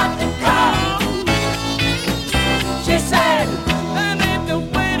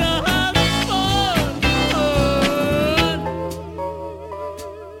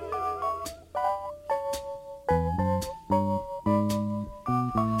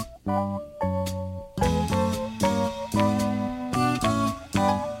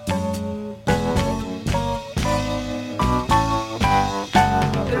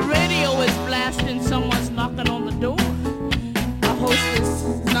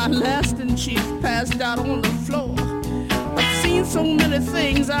many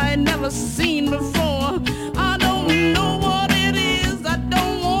things I ain't never seen before. I don't know what it is. I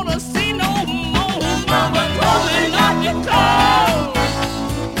don't wanna see no more. Mama told me not to call.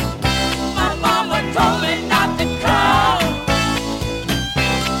 My mama told me not to call.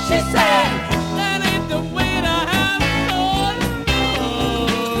 She said that ain't the way to have fun.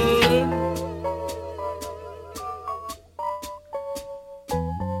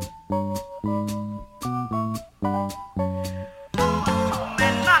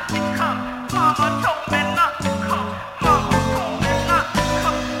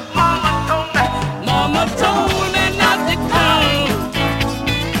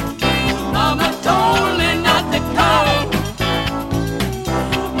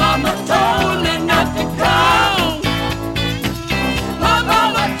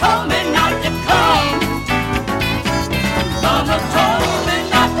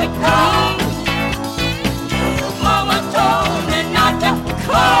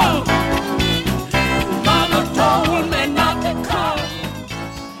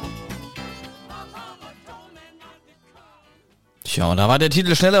 Tja, und da war der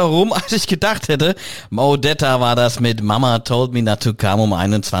Titel schneller rum, als ich gedacht hätte. Odetta war das mit Mama Told Me Not to Come um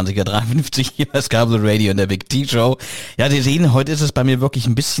 21.53 Uhr hier bei SkyBlueRadio in der Big T-Show. Ja, Sie sehen, heute ist es bei mir wirklich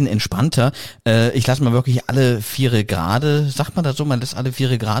ein bisschen entspannter. Ich lasse mal wirklich alle Viere gerade. Sagt man das so? Man lässt alle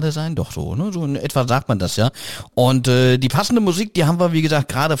Viere gerade sein? Doch so, ne? So in etwa sagt man das, ja. Und die passende Musik, die haben wir, wie gesagt,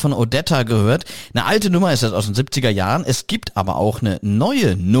 gerade von Odetta gehört. Eine alte Nummer ist das aus den 70er Jahren. Es gibt aber auch eine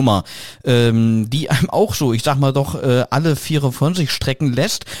neue Nummer, die einem auch so, ich sag mal doch, alle Viere von sich strecken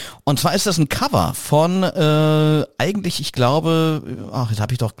lässt. Und zwar ist das ein Cover von eigentlich, ich glaube, jetzt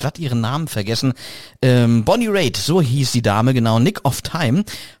habe ich doch glatt ihren Namen vergessen, Bonnie Raitt, so hieß die Dame, genau, Nick of Time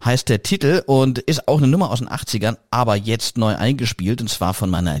heißt der Titel und ist auch eine Nummer aus den 80ern, aber jetzt neu eingespielt und zwar von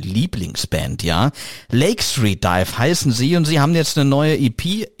meiner Lieblingsband, ja. Lake Street Dive heißen sie und sie haben jetzt eine neue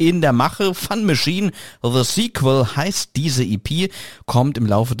EP in der Mache, Fun Machine, The Sequel heißt diese EP, kommt im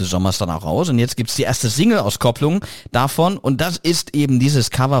Laufe des Sommers dann auch raus und jetzt gibt's die erste Single-Auskopplung davon und das ist eben dieses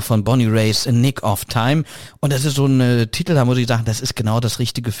Cover von Bonnie Raitt's Nick of Time und das ist so ein Titel, da muss ich sagen, das ist genau das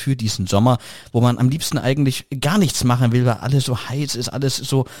Richtige für diesen Sommer, wo man am liebsten eigentlich gar nichts machen will, weil alles so heiß ist, alles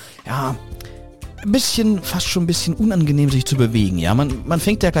so, ja, ein bisschen, fast schon ein bisschen unangenehm sich zu bewegen, ja, man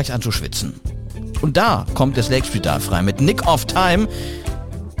fängt ja gleich an zu schwitzen. Und da kommt das Lake Street Dive rein mit Nick of Time,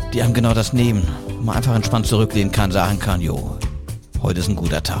 die einem genau das nehmen, wo man einfach entspannt zurücklehnen kann, sagen kann, jo, heute ist ein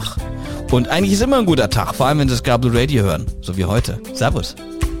guter Tag. Und eigentlich ist immer ein guter Tag, vor allem wenn Sie SkyBlueRadio hören, so wie heute. Servus.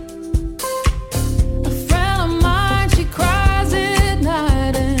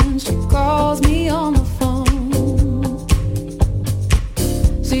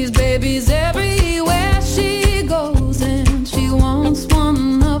 Babies everywhere she goes and she wants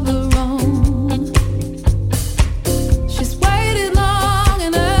one of her own. She's waited long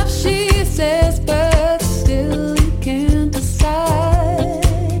enough, she says, but still you can't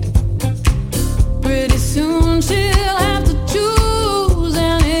decide. Pretty soon she'll have to choose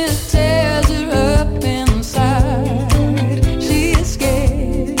and it tears her up inside. She is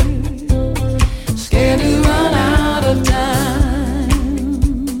scared, scared to run out of time.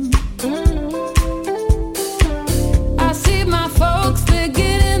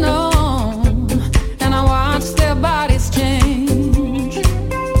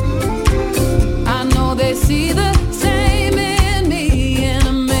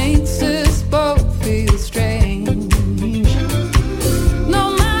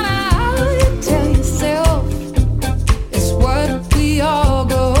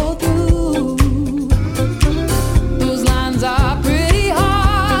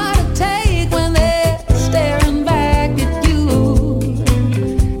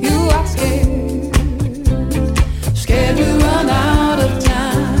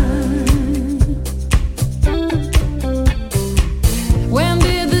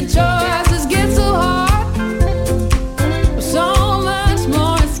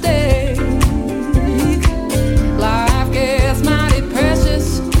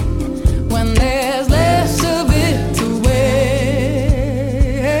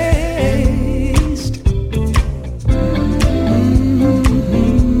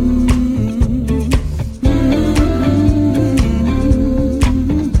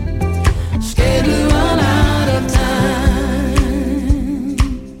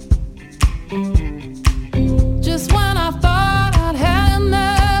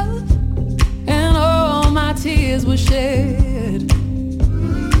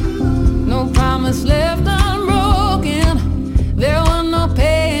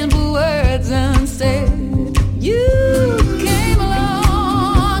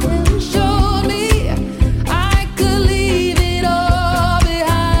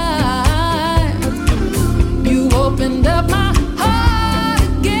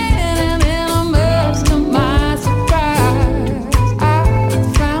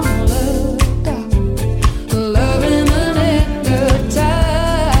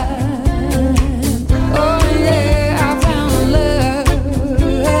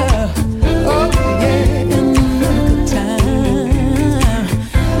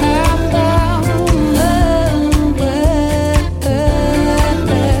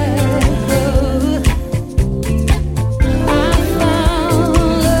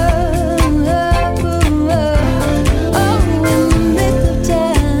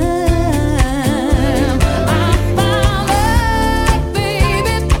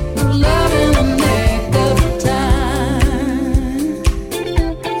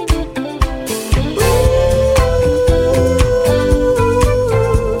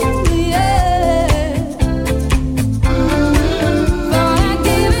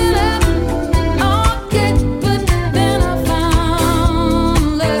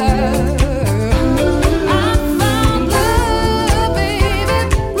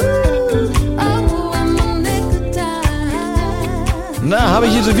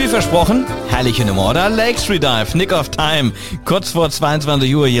 nicht so viel versprochen? Herrliche Nummer, oder? Lake Street Dive, Nick of Time. Kurz vor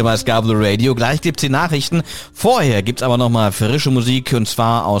 22 Uhr hier bei SkyBlueRadio. Gleich gibt's die Nachrichten. Vorher gibt's aber nochmal frische Musik, und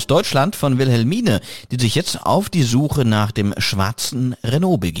zwar aus Deutschland von Wilhelmine, die sich jetzt auf die Suche nach dem schwarzen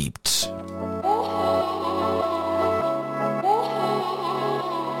Renault begibt.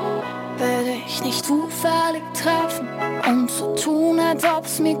 Würde ich nicht zufällig treffen und so tun, als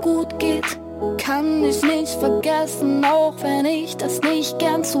ob's mir gut geht, kann ich nicht vergessen, auch wenn ich das nicht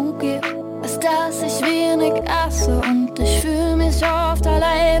gern zugebe, ist, dass ich wenig esse und ich fühle mich oft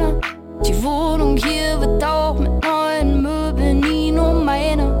alleine. Die Wohnung hier wird auch mit neuen Möbeln nie nur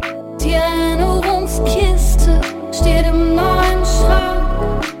meine. Die Erinnerungskiste steht im neuen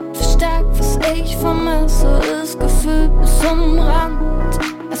Schrank, verstärkt, was ich vermisse, ist gefüllt bis zum Rand.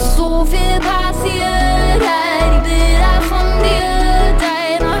 Es ist so viel passiert, all die Bilder von dir,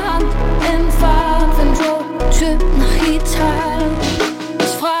 deine Hand im Fahrradroadtrip nach Italien.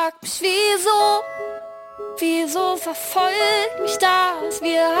 Ich frag mich, wieso verfolgt mich das?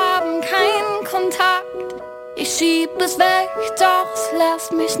 Wir haben keinen Kontakt. Ich schieb es weg, doch es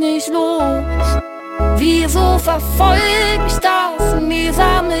lässt mich nicht los. Wieso verfolgt mich das in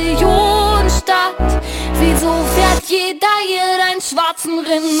dieser Millionenstadt? Wieso fährt jeder hier deinen schwarzen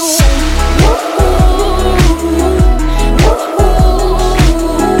Renault?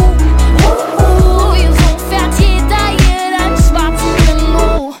 Wieso fährt jeder hier deinen schwarzen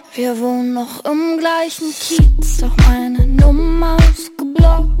Renault? Wir wohnen noch im gleichen Kiez, doch meine Nummer ist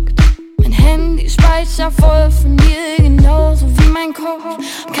geblockt. Mein Handy-Speicher voll von dir, genauso wie mein Kopf.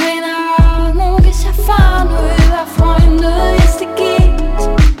 Keine Ahnung, ich erfahre nur über Freunde, wie es dir geht.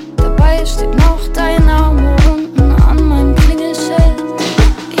 Dabei steht noch dein Name unten an meinem Klingelschild.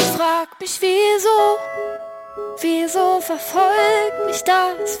 Ich frag mich, wieso verfolgt mich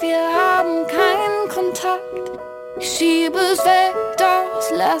das? Wir haben keinen Kontakt. Ich schiebe es weg, doch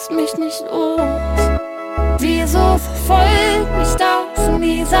es lässt mich nicht los. Wieso verfolgt mich das in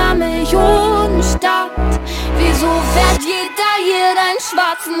dieser Millionenstadt? Wieso fährt jeder hier deinen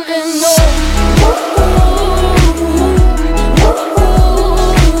schwarzen Renault?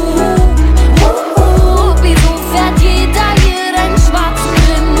 Wieso fährt jeder hier deinen schwarzen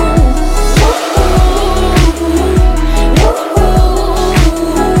Renault?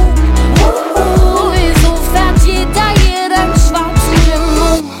 Wieso fährt jeder hier deinen schwarzen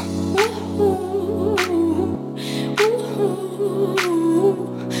Renault?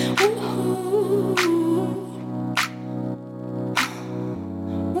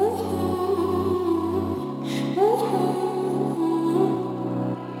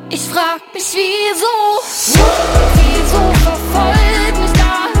 Ich frag mich, wieso verfolgt mich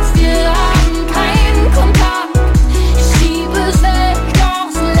das? Wir haben keinen Kontakt. Ich schiebe es weg, doch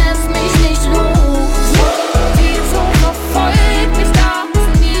es lässt mich nicht los. Wieso verfolgt mich das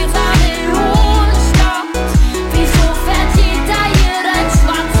in dieser Millionenstadt? Wieso fährt jeder hier deinen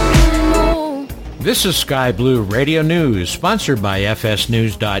schwarzen Renault? This is Sky Blue Radio News, sponsored by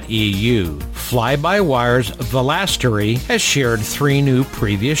fsnews.eu. Fly-by-Wire's Velastery has shared 3 new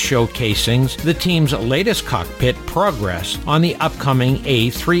previous show casings, the team's latest cockpit progress on the upcoming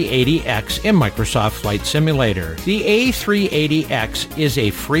A380X in Microsoft Flight Simulator. The A380X is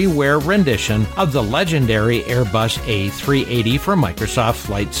a freeware rendition of the legendary Airbus A380 from Microsoft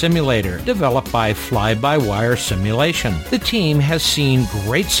Flight Simulator, developed by Fly-by-Wire Simulation. The team has seen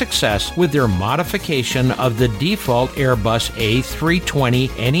great success with their modification of the default Airbus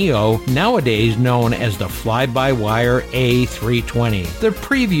A320neo, nowadays known as the Fly-by-Wire A320. The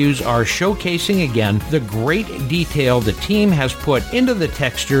previews are showcasing again the great detail the team has put into the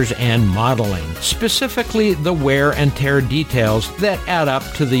textures and modeling, specifically the wear and tear details that add up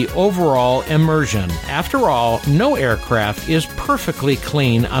to the overall immersion. After all, no aircraft is perfectly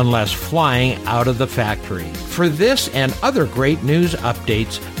clean unless flying out of the factory. For this and other great news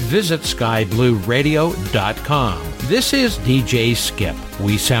updates, visit skyblueradio.com. This is DJ Skip.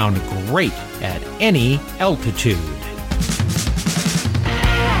 We sound great at any altitude.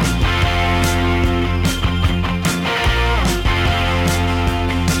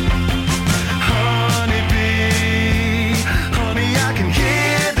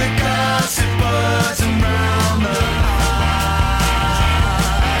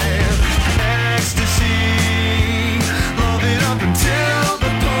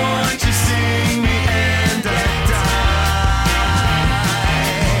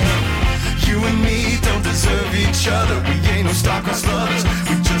 Star-crossed lovers,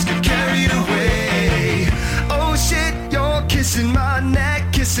 we just get carried away. Oh shit, you're kissing my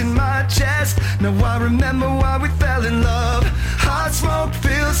neck, kissing my chest. Now I remember why we fell in love. Hot smoke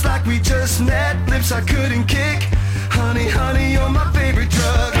feels like we just met. Lips I couldn't kick Honey, honey, you're my favorite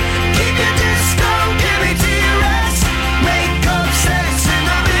drug. Keep your disco, give me T-Rex. Make up sex in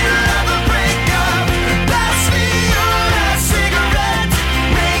the middle of a breakup. Pass me your last cigarette.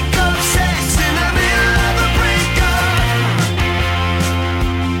 Make up sex in the middle of a breakup.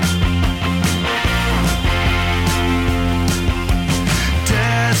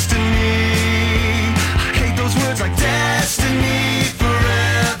 Destiny, I hate those words like destiny.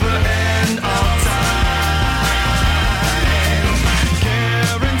 Forever and all time.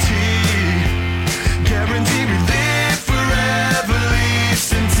 Guarantee we live forever,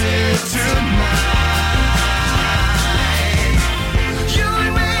 least until tonight. You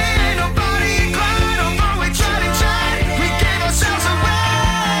and me, ain't nobody inclined, although we tried and tried, we gave ourselves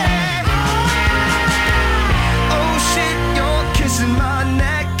away. Oh shit, you're kissing my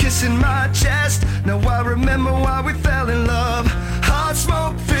neck, kissing my chest. Now I remember why we fell in love. Hot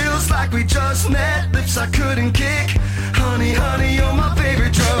smoke feels like we just met. Lips I couldn't kick. Honey, honey, you're my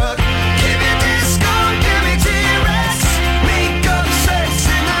favorite drug. Give me disco, give me T-Rex. Make up sex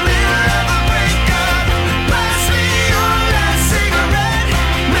in the middle of a breakup. Pass me your last cigarette.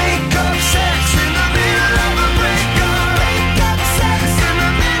 Make up sex in the middle of a breakup. Make up sex in the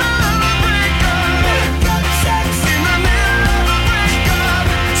middle of a breakup. Make up sex in the middle of a breakup.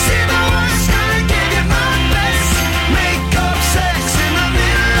 See the worst, gonna give you my best. Make up sex in the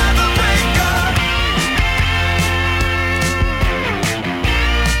middle of a breakup.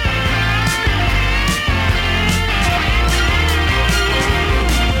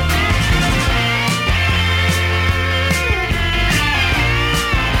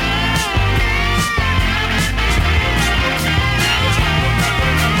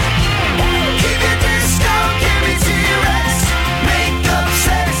 Keep your disco, give me T-Rex. Make up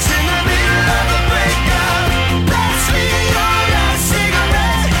sex in the middle of a breakup. Pass me your last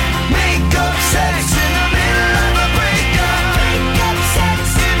cigarette. Make up sex in the middle of a breakup. Make up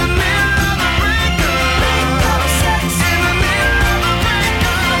sex in the middle of a breakup. Make up sex in the middle of a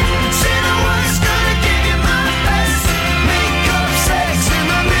breakup. Say the worst, gonna give you my best. Make up sex in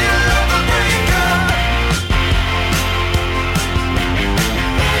the middle of a breakup. Make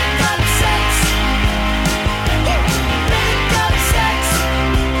up sex. Make up sex.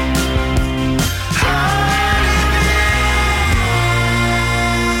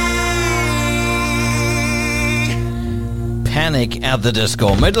 Panic at the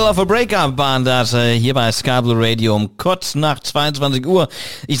Disco. Middle of a Breakup waren das hier bei SkyBlueRadio um kurz nach 22 Uhr.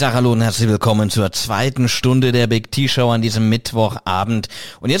 Ich sage hallo und herzlich willkommen zur zweiten Stunde der Big T-Show an diesem Mittwochabend.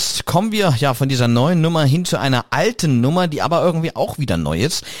 Und jetzt kommen wir ja von dieser neuen Nummer hin zu einer alten Nummer, die aber irgendwie auch wieder neu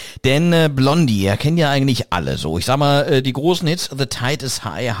ist. Denn Blondie, kennen ja eigentlich alle so. Ich sag mal, die großen Hits, The Tide is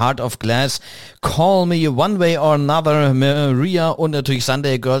High, Heart of Glass, Call Me, One Way or Another, Maria und natürlich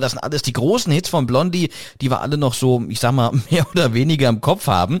Sunday Girl, das sind alles die großen Hits von Blondie, die wir alle noch so, ich sag mal, mehr oder weniger im Kopf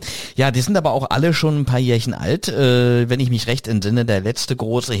haben. Ja, die sind aber auch alle schon ein paar Jährchen alt. Wenn ich mich recht entsinne, der letzte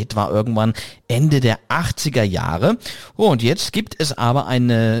große Hit war irgendwann Ende der 80er Jahre. Oh, und jetzt gibt es aber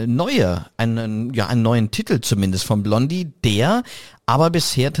einen neuen Titel zumindest von Blondie, der aber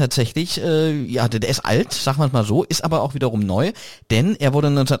bisher tatsächlich, der ist alt, sagen wir es mal so, ist aber auch wiederum neu, denn er wurde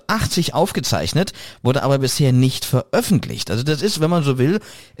 1980 aufgezeichnet, wurde aber bisher nicht veröffentlicht. Also das ist, wenn man so will,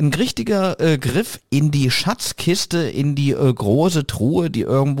 ein richtiger Griff in die Schatzkiste, in die große Truhe, die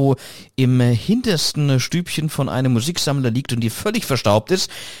irgendwo im hintersten Stübchen von einem Musiksammler liegt und die völlig verstaubt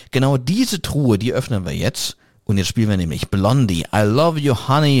ist. Genau diese Truhe, die öffnen wir jetzt. Und jetzt spielen wir nämlich Blondie, I Love You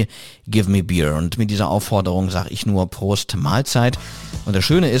Honey, Give Me Beer. Und mit dieser Aufforderung sage ich nur Prost Mahlzeit. Und das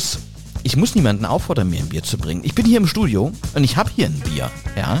Schöne ist, ich muss niemanden auffordern, mir ein Bier zu bringen. Ich bin hier im Studio und ich habe hier ein Bier.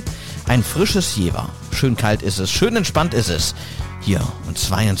 Ja, ein frisches Jever. Schön kalt ist es, schön entspannt ist es. Hier um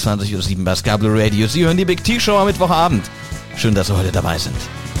 22:07 Uhr bei SkyBlueRadio. Sie hören die Big T-Show am Mittwochabend. Schön, dass Sie heute dabei sind.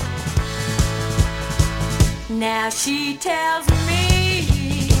 Now she tells me,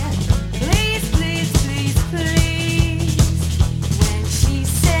 please, please, please, please. When she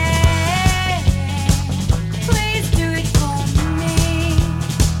says, please do it for me.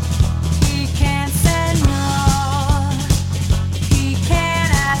 He can't say no, he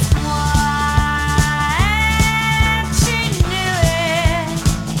can't ask why. And she knew it,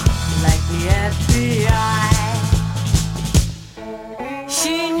 like the FBI.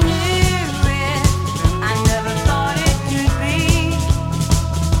 She knew it, I never thought it could be.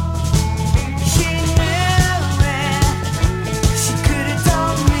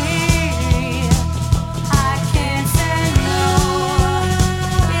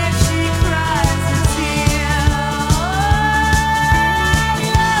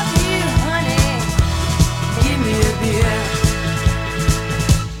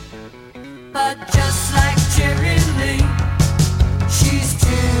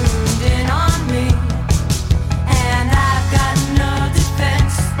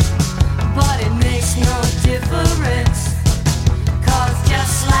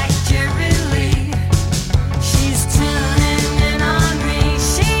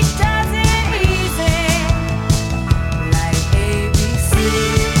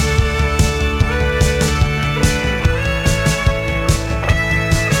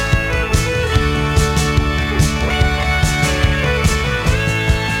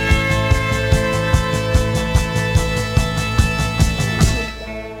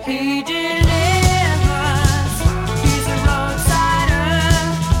 He delivers. He's a roadsider.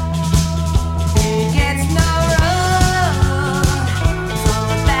 He gets no road. So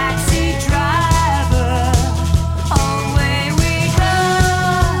a backseat driver. Away we go.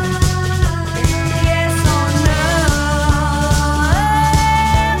 Yes or no.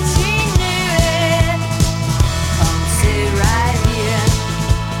 She knew it. Come sit right here.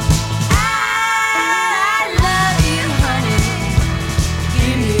 I love you, honey.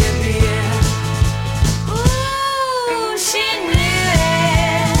 Give me a beer. Ooh, she knew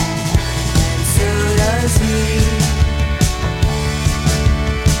it, and so does he.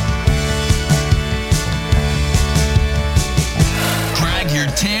 Drag your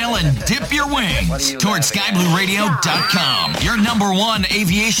tail and dip your wings towards SkyBlueRadio.com, your number one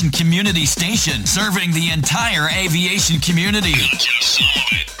aviation community station, serving the entire aviation community.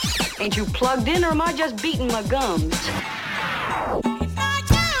 Ain't you plugged in, or am I just beating my gums?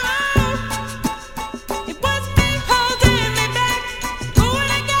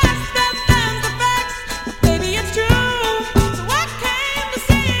 Baby, it's true. So I came to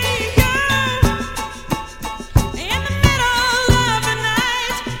see you in the middle of the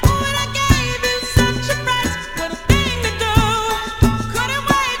night. When I gave you such a fright, what a thing to do. Couldn't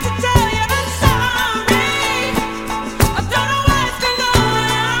wait to tell you I'm sorry. I don't know what's been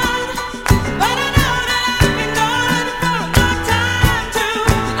going on, but I know that I've been gone for a long time too.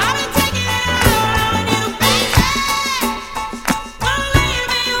 I've been taking it out on you, baby. Believe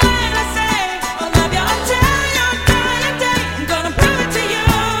me when I say I love you until your dying day. I'm gonna prove it to you.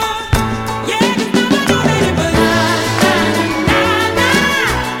 Yeah, 'cause now I know that it was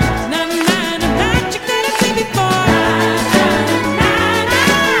na-na-na-na-na-na-na. You couldn't see before.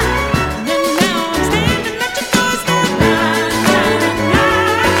 Na-na-na-na-na. Now I'm standing at your doorstep. Na-na-na-na.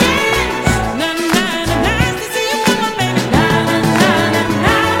 Na-na-na-na. Nice to see you with my baby.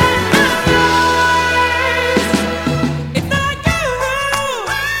 Na-na-na-na-na. It's like you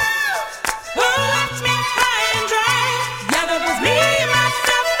who left me high and dry. Yeah, that was me,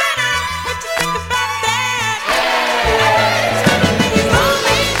 myself, and I. What you think about that? Spending these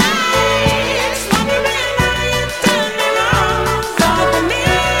lonely nights, wondering how you done me wrong. Sorry for me,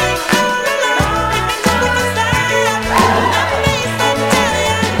 all alone. If you know the side, not me, so tell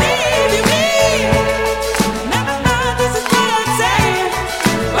you I need you. Never thought this is what I'd say.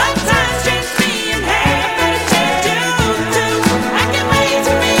 But times changed me, and hey, I better change you too. I can't wait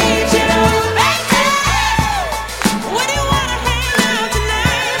to meet you, baby. What do you wanna hang out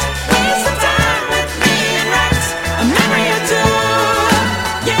tonight? Waste some time with me and write a memory or two.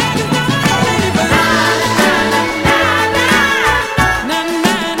 Yeah, 'cause now I know that it was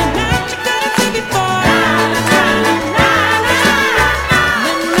na-na-na-na-na-na-na. You couldn't see before. Na-na-na-na-na-na.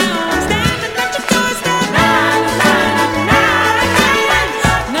 Now I'm standing at your doorstep. Na-na-na-na-na.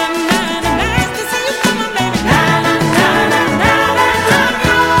 Na-na-na. Nice to see you with my baby. Na-na-na-na-na.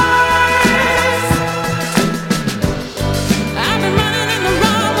 I've been running in the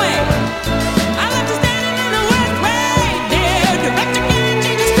wrong way. I left you standing in the west way. Dear director, can't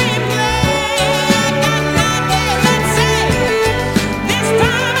change the screenplay. I got an idea, let's say. This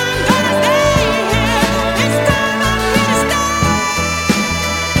time I'm gonna stay here. This time I'm gonna stay.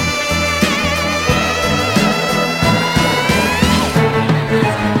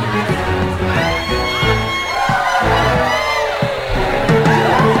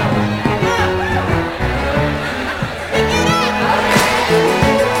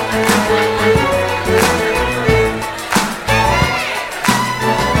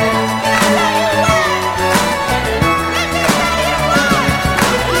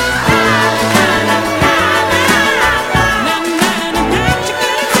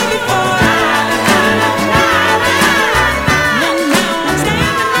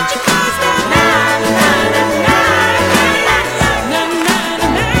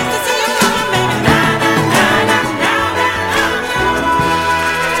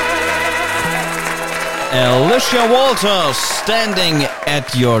 Alicia Walters, Standing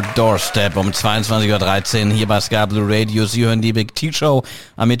at Your Doorstep um 22:13 Uhr hier bei SkyBlueRadio. Sie hören die Big T-Show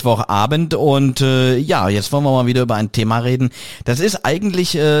am Mittwochabend und ja, jetzt wollen wir mal wieder über ein Thema reden. Das ist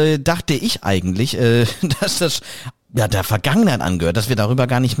eigentlich, dachte ich eigentlich, dass das der Vergangenheit angehört, dass wir darüber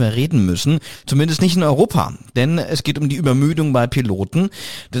gar nicht mehr reden müssen, zumindest nicht in Europa, denn es geht um die Übermüdung bei Piloten.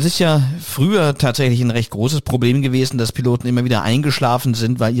 Das ist ja früher tatsächlich ein recht großes Problem gewesen, dass Piloten immer wieder eingeschlafen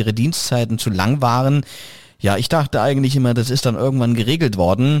sind, weil ihre Dienstzeiten zu lang waren. Ja, ich dachte eigentlich immer, das ist dann irgendwann geregelt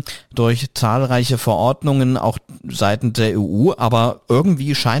worden durch zahlreiche Verordnungen, auch seitens der EU, aber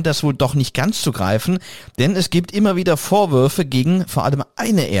irgendwie scheint das wohl doch nicht ganz zu greifen, denn es gibt immer wieder Vorwürfe gegen vor allem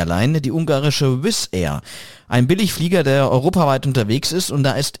eine Airline, die ungarische Wizz Air. ein Billigflieger, der europaweit unterwegs ist, und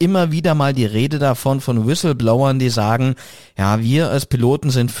da ist immer wieder mal die Rede davon von Whistleblowern, die sagen, ja, wir als Piloten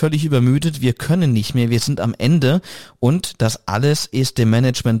sind völlig übermüdet, wir können nicht mehr, wir sind am Ende, und das alles ist dem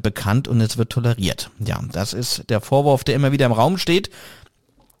Management bekannt und es wird toleriert. Ja, das ist der Vorwurf, der immer wieder im Raum steht.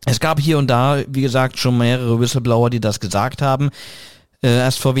 Es gab hier und da, wie gesagt, schon mehrere Whistleblower, die das gesagt haben.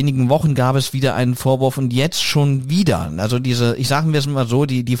 Erst vor wenigen Wochen gab es wieder einen Vorwurf und jetzt schon wieder. Also ich sagen wir es mal so,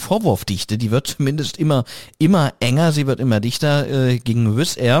 die Vorwurfdichte, die wird zumindest immer enger, sie wird immer dichter gegen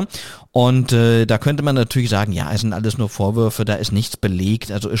Wizz Air. Und da könnte man natürlich sagen, ja, es sind alles nur Vorwürfe, da ist nichts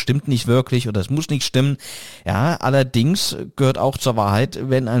belegt, also es stimmt nicht wirklich oder es muss nicht stimmen. Ja, allerdings gehört auch zur Wahrheit,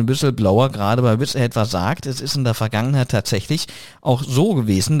 wenn ein Whistleblower gerade bei Wizz Air etwas sagt, es ist in der Vergangenheit tatsächlich auch so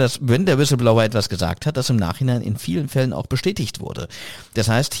gewesen, dass wenn der Whistleblower etwas gesagt hat, das im Nachhinein in vielen Fällen auch bestätigt wurde. Das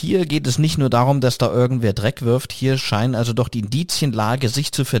heißt, hier geht es nicht nur darum, dass da irgendwer Dreck wirft, hier scheinen also doch die Indizienlage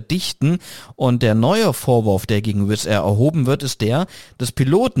sich zu verdichten, und der neue Vorwurf, der gegen Wizz Air erhoben wird, ist der, dass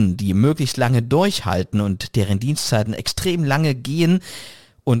Piloten, die möglichst lange durchhalten und deren Dienstzeiten extrem lange gehen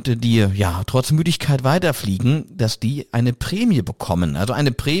und die ja trotz Müdigkeit weiterfliegen, dass die eine Prämie bekommen. Also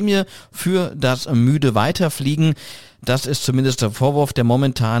eine Prämie für das müde Weiterfliegen. Das ist zumindest der Vorwurf, der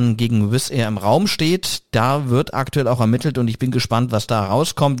momentan gegen Wizz Air im Raum steht. Da wird aktuell auch ermittelt und ich bin gespannt, was da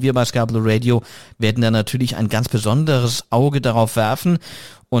rauskommt. Wir bei SkyBlueRadio werden da natürlich ein ganz besonderes Auge darauf werfen.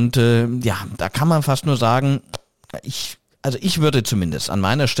 Und ja, da kann man fast nur sagen, ich würde zumindest an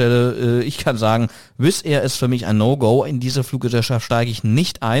meiner Stelle, ich kann sagen, Wizz Air ist für mich ein No-Go. In diese Fluggesellschaft steige ich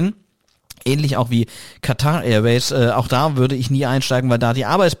nicht ein. Ähnlich auch wie Qatar Airways, auch da würde ich nie einsteigen, weil da die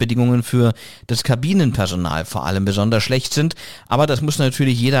Arbeitsbedingungen für das Kabinenpersonal vor allem besonders schlecht sind. Aber das muss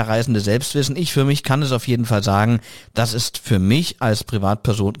natürlich jeder Reisende selbst wissen. Ich für mich kann es auf jeden Fall sagen, das ist für mich als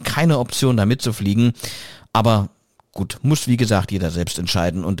Privatperson keine Option, da mitzufliegen. Aber gut, muss wie gesagt jeder selbst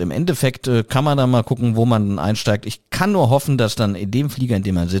entscheiden, und im Endeffekt kann man dann mal gucken, wo man einsteigt. Ich kann nur hoffen, dass dann in dem Flieger, in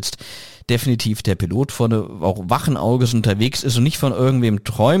dem man sitzt, definitiv der Pilot vorne auch wachen Auges unterwegs ist und nicht von irgendwem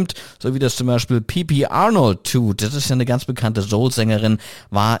träumt, so wie das zum Beispiel P.P. Arnold tut. Das ist ja eine ganz bekannte Soul-Sängerin,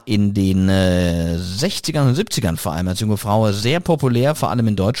 war in den 60ern und 70ern vor allem als junge Frau sehr populär, vor allem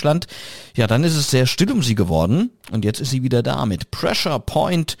in Deutschland. Ja, dann ist es sehr still um sie geworden und jetzt ist sie wieder da mit Pressure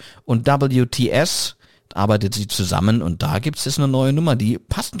Point und WTS. Arbeitet sie zusammen und da gibt es jetzt eine neue Nummer, die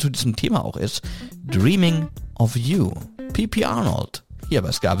passend zu diesem Thema auch ist. Dreaming of You. P.P. Arnold. Hier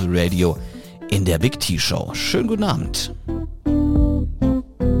bei SkyBlueRadio in der Big T-Show. Schönen guten Abend.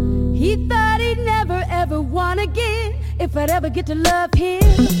 He thought he'd never ever want again if I'd ever get to love him,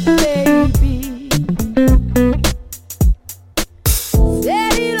 baby.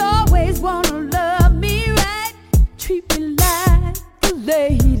 Said he'd always wanna love me right, treat me like a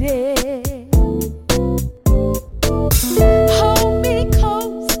lady. Hold me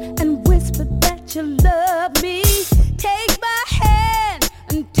close and whisper that you love me. Take my hand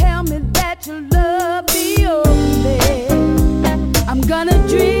and tell me that you love me only. I'm gonna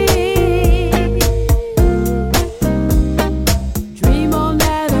dream, dream all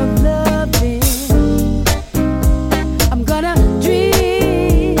night of loving. I'm gonna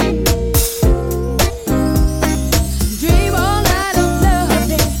dream, dream all night of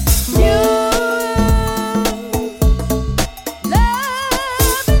loving you.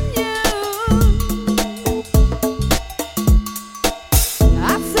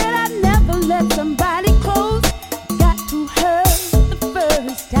 Somebody close got to hurt the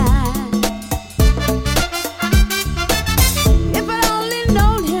first time. If I'd only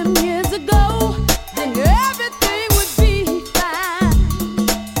known him years ago, then everything would be fine.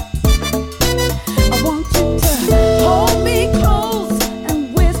 I want you to hold me close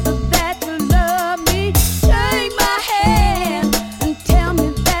and whisper that you love me. Take my hand and tell me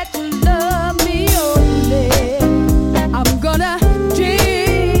that you love me only. I'm gonna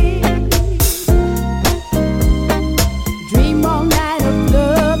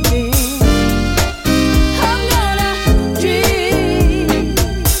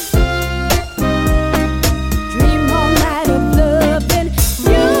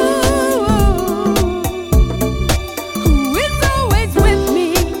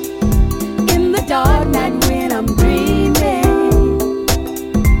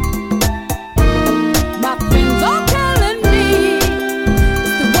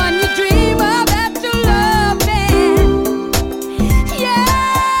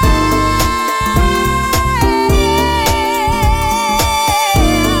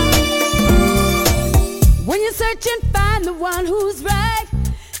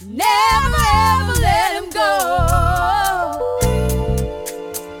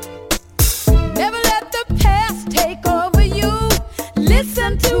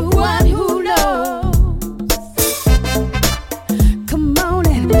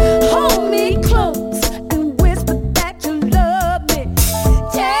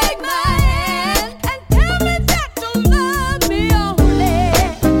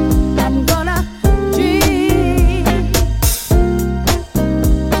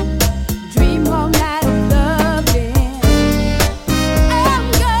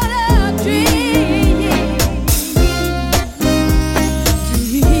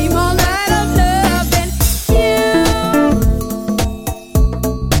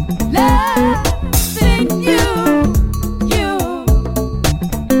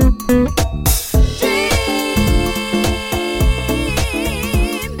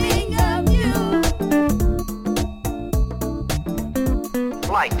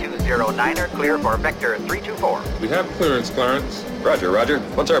Flight 209er, clear for Vector 324. We have clearance, Clarence. Roger, Roger.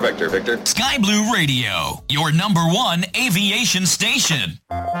 What's our vector, Victor? SkyBlueRadio, your number one aviation station.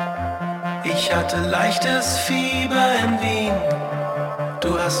 Ich hatte leichtes Fieber in Wien.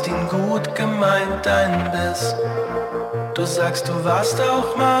 Du hast ihn gut gemeint, deinen Biss. Du sagst, du warst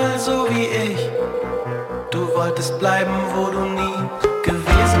auch mal so wie ich. Du wolltest bleiben, wo du nie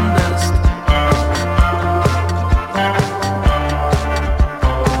gewesen bist.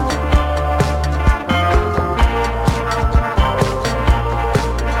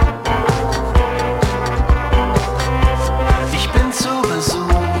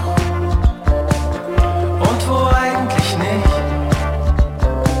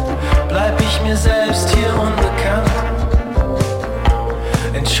 Selbst hier unbekannt.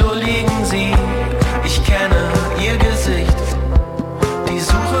 Entschuldigen Sie, ich kenne Ihr Gesicht. Die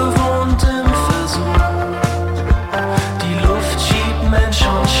Suche wohnt im Versuch. Die Luft schiebt Mensch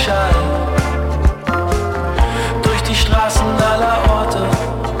und Schall durch die Straßen aller Orte.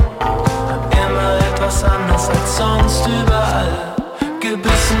 Immer etwas anders als sonst überall.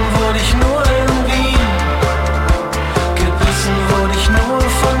 Gebissen wurde ich nur in Wien. Gebissen wurde ich nur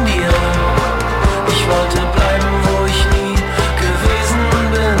von dir. Ich wollte bleiben, wo ich nie gewesen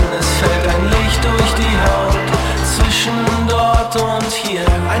bin. Es fällt ein Licht durch die Haut zwischen dort und hier.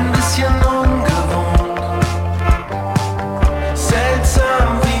 Ein bisschen ungewohnt,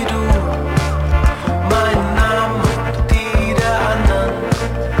 seltsam wie du meinen Namen und die der anderen.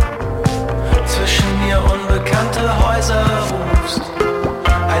 Zwischen mir unbekannte Häuser rufst.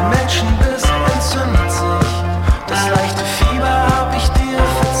 Ein Menschenbiss entzündet sich. Das leichte Fieber hab ich dir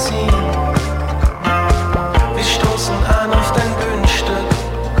verziehen. An auf dein Bühnenstück.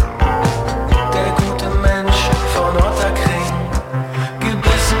 Der gute Mensch von Otterkring.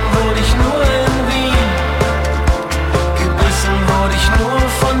 Gebissen wurde ich nur in Wien. Gebissen wurde ich nur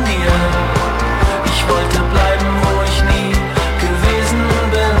von dir. Ich wollte bleiben, wo ich nie gewesen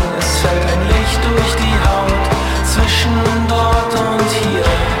bin. Es fällt ein Licht durch die Haut zwischen dort und hier.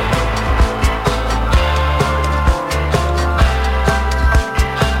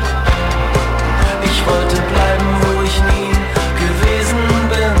 Ich wollte bleiben, wo ich nie gewesen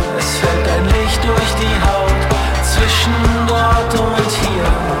bin. Es fällt ein Licht durch die Haut zwischen dort und hier.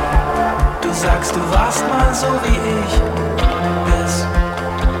 Du sagst, du warst mal so wie ich bist.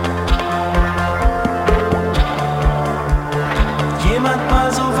 Jemand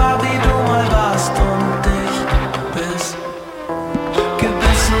mal so war, wie du mal warst und ich bist.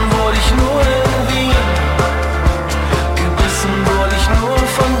 Gebissen wurde ich nur in Wien. Gebissen wurde ich nur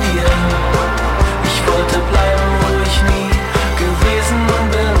von dir. Ich wollte bleiben, wo ich nie gewesen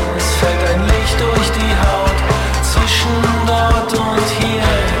bin. Es fällt ein Licht durch die Haut zwischen dort und hier.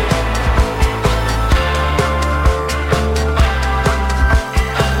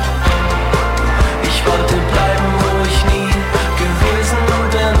 Ich wollte bleiben, wo ich nie gewesen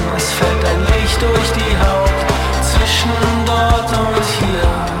bin. Es fällt ein Licht durch die Haut zwischen dort und hier.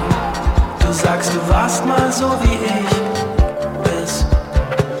 Du sagst, du warst mal so wie ich bist.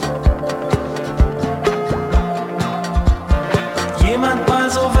 Jemand mal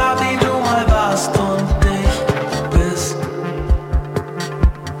so war, wie du mal warst und ich bist.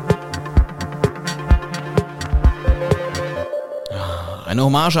 Eine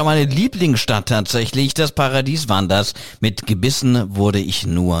Hommage an meine Lieblingsstadt tatsächlich, das Paradies Wanders. Mit Gebissen wurde ich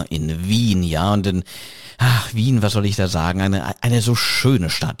nur in Wien, ja, und in Wien, was soll ich da sagen, eine so schöne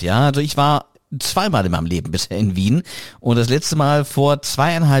Stadt, ja. Also ich war zweimal in meinem Leben bisher in Wien und das letzte Mal vor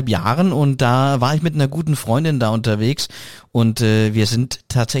 2,5 Jahren und da war ich mit einer guten Freundin da unterwegs und wir sind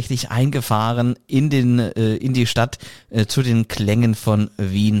tatsächlich eingefahren in die Stadt zu den Klängen von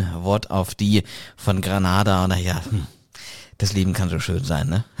Wien, Wort auf die von Granada und naja, das Leben kann so schön sein,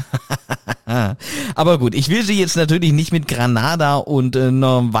 ne? Aber gut, ich will Sie jetzt natürlich nicht mit Granada und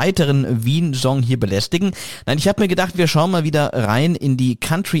einem weiteren Wien-Song hier belästigen. Nein, ich habe mir gedacht, wir schauen mal wieder rein in die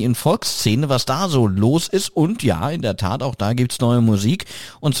Country- und Folk-Szene, was da so los ist. Und ja, in der Tat, auch da gibt's neue Musik.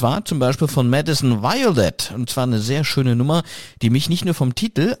 Und zwar zum Beispiel von Madison Violet. Und zwar eine sehr schöne Nummer, die mich nicht nur vom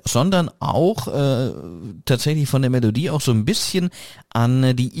Titel, sondern auch tatsächlich von der Melodie auch so ein bisschen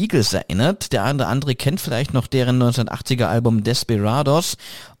an die Eagles erinnert. Der eine oder andere kennt vielleicht noch deren 1980er Album Desperados.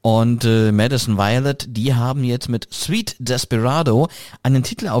 Und Madison Violet, die haben jetzt mit Sweet Desperado einen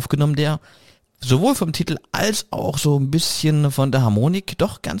Titel aufgenommen, der sowohl vom Titel als auch so ein bisschen von der Harmonik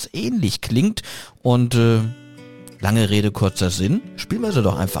doch ganz ähnlich klingt. Und lange Rede, kurzer Sinn, spielen wir sie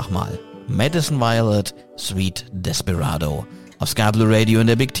doch einfach mal. Madison Violet, Sweet Desperado. Auf SkyBlueRadio in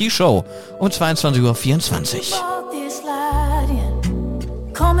der Big T Show um 22:24 Uhr.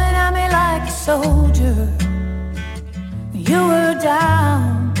 Coming at me like a soldier. You were down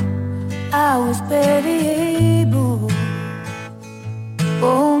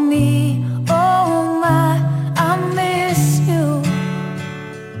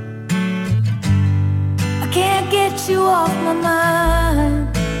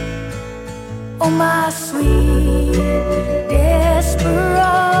Oh my sweet desperado,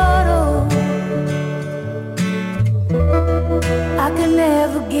 I could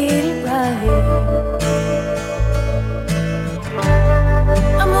never get it right.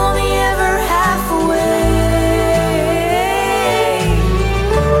 I'm only ever half away,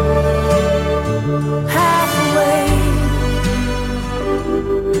 half away.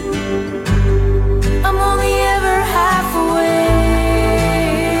 I'm only ever half away,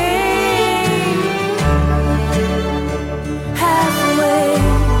 half away.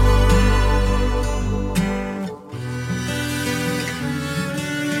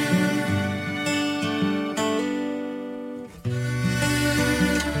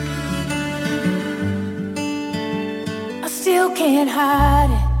 I still can't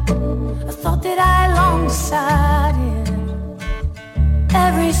hide it, a thought that I long decided.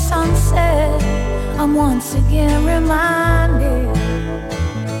 Every sunset I'm once again reminded.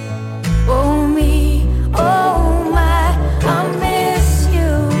 Oh me, oh my, I miss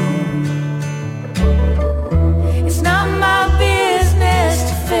you. It's not my business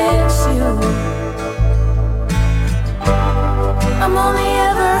to fix you. I'm only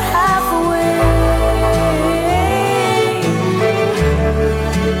ever half away,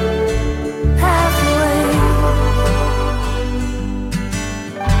 half away.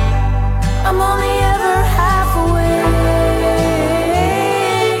 I'm only ever half away,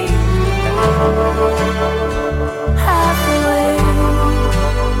 half away.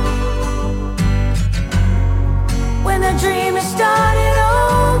 When the dream is started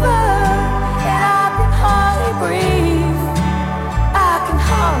over and I can hardly breathe, I can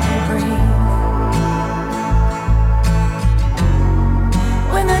hardly breathe.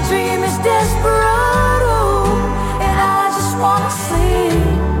 When the dream is desperado and I just wanna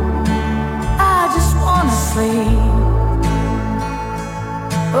sleep, I just wanna sleep.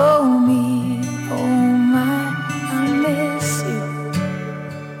 Oh me, oh my, I miss you.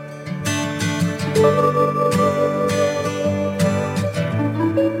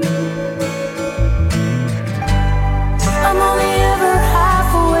 I'm only ever half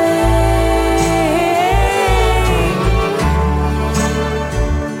away,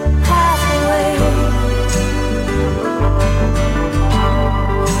 half away.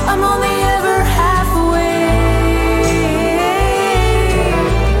 I'm only ever half away,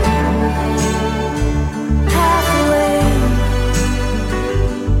 half away.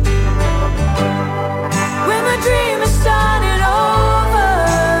 When the dream is started over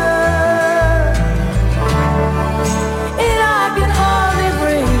and I can hardly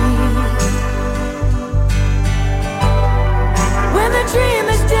breathe. When the dream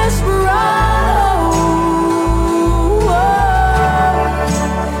is desperado,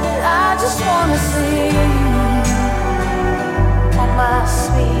 I just wanna sleep. Oh my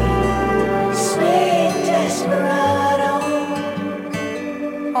sweet, sweet desperado.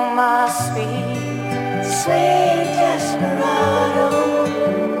 Oh my sweet, sweet desperado.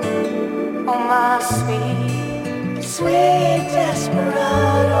 Oh my sweet, sweet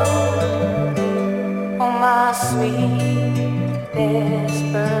desperado. Oh my sweet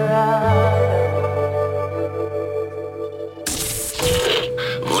desperado.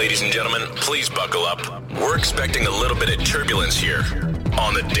 Ladies and gentlemen, please buckle up. We're expecting a little bit of turbulence here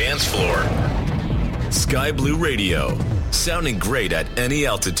on the dance floor. SkyBlueRadio, sounding great at any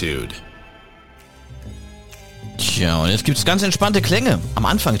altitude. Tja, und jetzt gibt's ganz entspannte Klänge, am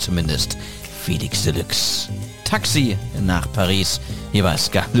Anfang zumindest. Felix Deluxe. Taxi nach Paris, hier bei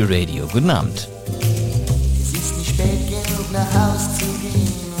SkyBlueRadio. Guten Abend. Es ist nicht spät genug nach Haus zu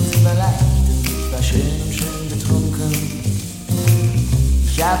gehen und überleitet. Ich war schön und schön betrunken.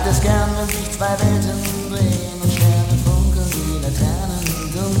 Ich hab das gern, wenn sich zwei Welten drehen und Sterne funkeln wie Laternen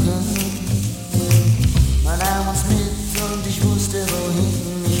im Dunkeln. Man nahm uns mit und ich wusste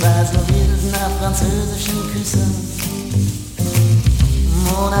wohin. Ich war so wild nach französischen Küssen.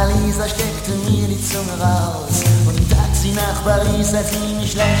 Mona Lisa steckte mir die Zunge raus und im Taxi nach Paris hat sie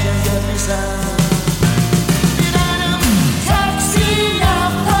mich lächelnd gebissen. In einem Taxi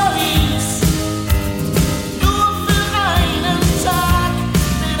nach Paris, nur für einen Tag.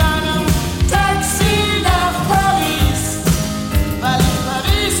 In einem Taxi nach Paris, weil ich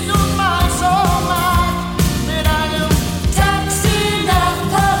Paris nun mal so mag. Mit einem Taxi nach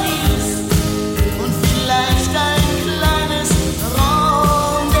Paris und vielleicht ein kleines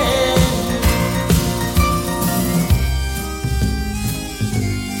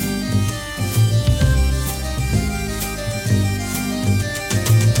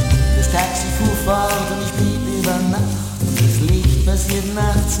fort und ich blieb über Nacht und das Licht passiert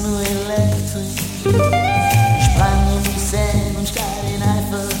nachts nur elektrisch. Ich sprang in die Seine und steig den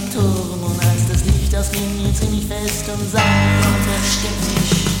Eiffelturm und als das das Knie ziemlich fest und sagt, und versteck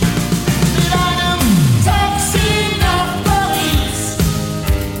dich. Mit einem Taxi nach Paris,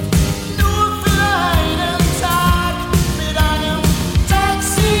 nur für einen Tag. Mit einem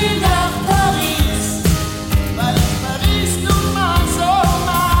Taxi nach Paris, weil ich Paris nun mal so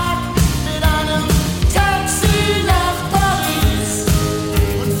mag. Mit einem Taxi nach Paris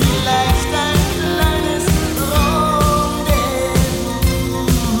und vielleicht ein kleines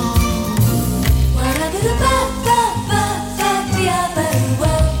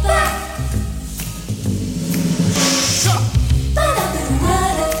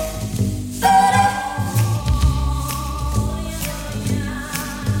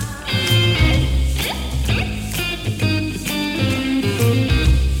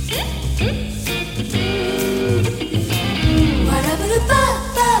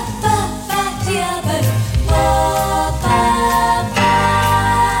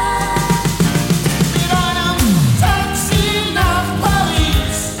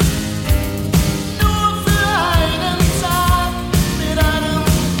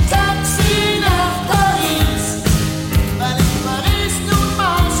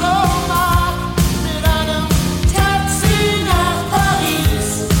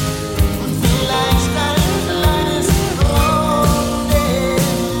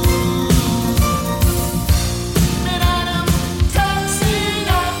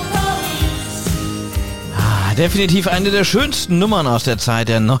Definitiv eine der schönsten Nummern aus der Zeit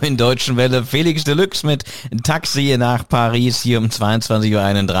der neuen deutschen Welle. Felix Deluxe mit Taxi nach Paris hier um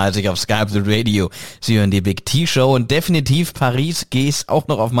 22.31 Uhr auf SkyBlueRadio. Sie hören die Big T-Show und definitiv Paris ist auch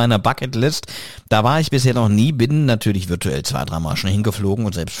noch auf meiner Bucketlist. Da war ich bisher noch nie, bin natürlich virtuell 2-3 Mal schon hingeflogen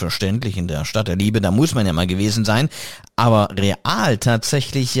und selbstverständlich in der Stadt der Liebe, da muss man ja mal gewesen sein. Aber real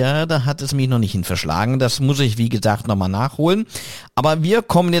tatsächlich, ja, da hat es mich noch nicht hin verschlagen. Das muss ich, wie gesagt, nochmal nachholen. Aber wir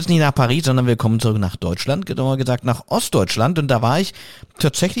kommen jetzt nicht nach Paris, sondern wir kommen zurück nach Deutschland, genauer gesagt nach Ostdeutschland. Und da war ich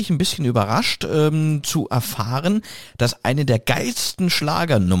tatsächlich ein bisschen überrascht zu erfahren, dass eine der geilsten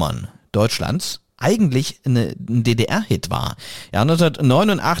Schlagernummern Deutschlands eigentlich ein DDR-Hit war. Ja,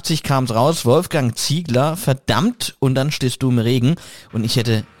 1989 kam es raus, Wolfgang Ziegler, verdammt, und dann stehst du im Regen. Und ich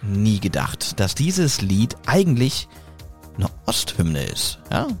hätte nie gedacht, dass dieses Lied eigentlich eine Osthymne ist.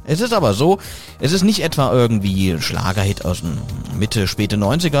 Ja, es ist aber so, es ist nicht etwa irgendwie ein Schlagerhit aus den Mitte, späte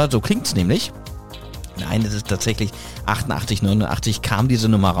 90er, so klingt's nämlich. Nein, es ist tatsächlich 88, 89 kam diese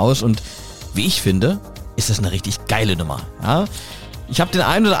Nummer raus und wie ich finde, ist das eine richtig geile Nummer. Ja, ich habe den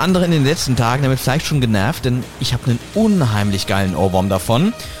einen oder anderen in den letzten Tagen damit vielleicht schon genervt, denn ich habe einen unheimlich geilen Ohrwurm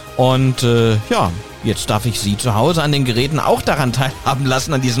davon. Und ja, jetzt darf ich Sie zu Hause an den Geräten auch daran teilhaben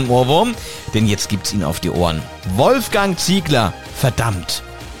lassen, an diesem Ohrwurm. Denn jetzt gibt's ihn auf die Ohren. Wolfgang Ziegler, verdammt.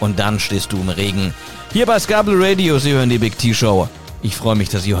 Und dann stehst du im Regen. Hier bei SkyBlueRadio, Sie hören die Big T-Show. Ich freue mich,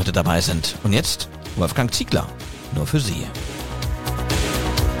 dass Sie heute dabei sind. Und jetzt Wolfgang Ziegler, nur für Sie.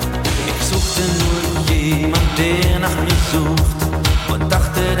 Ich suchte nur jemand, der nach mir sucht und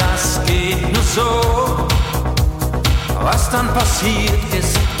dachte, das geht nur so. Was dann passiert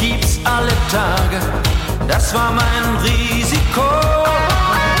ist, gibt's alle Tage, das war mein Risiko.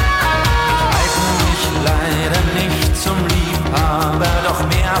 Ich eigne mich leider nicht zum Liebhaber, doch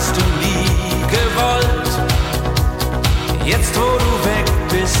mehr hast du nie gewollt. Jetzt wo du weg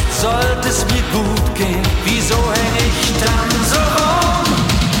bist, sollte es mir gut gehen, wieso häng ich dann so rum?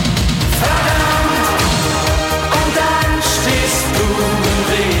 Verdammt, und dann stehst du im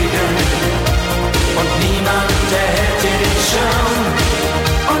Regen und niemand, der hält dir den Schirm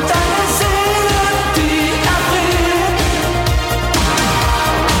und deine Seele, die erfriert.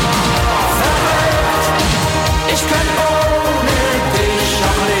 Verrückt, ich könnte ohne dich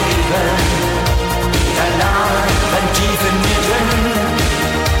auch leben. Dein Name brennt tief in mir drin,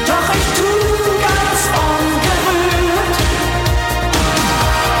 doch ich tu ganz ungerührt.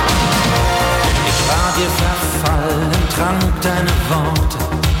 Ich war dir verfallen, trank deine Worte,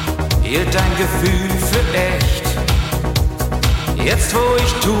 hielt dein Gefühl für echt. Jetzt wo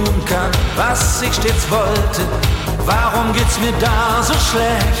ich tun kann, was ich stets wollte, warum geht's mir da so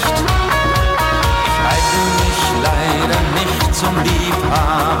schlecht? Ich eigne mich leider nicht zum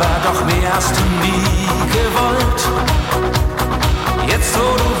Liebhaber, doch mehr hast du nie gewollt. Jetzt wo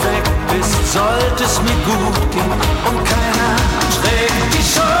du weg bist, sollte es mir gut gehen und keiner trägt die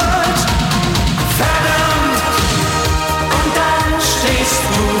Schuld. Verdammt, und dann stehst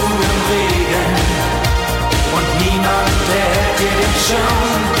du im Regen und niemand, der hält dir den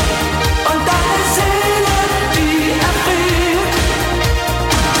Schirm und deine Seele, die erfriert.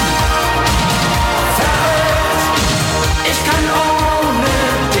 Verrückt, ich kann ohne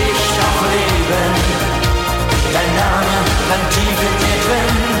dich auch leben. Dein Name brennt tief in mir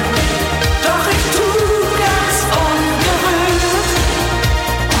drin, doch ich tu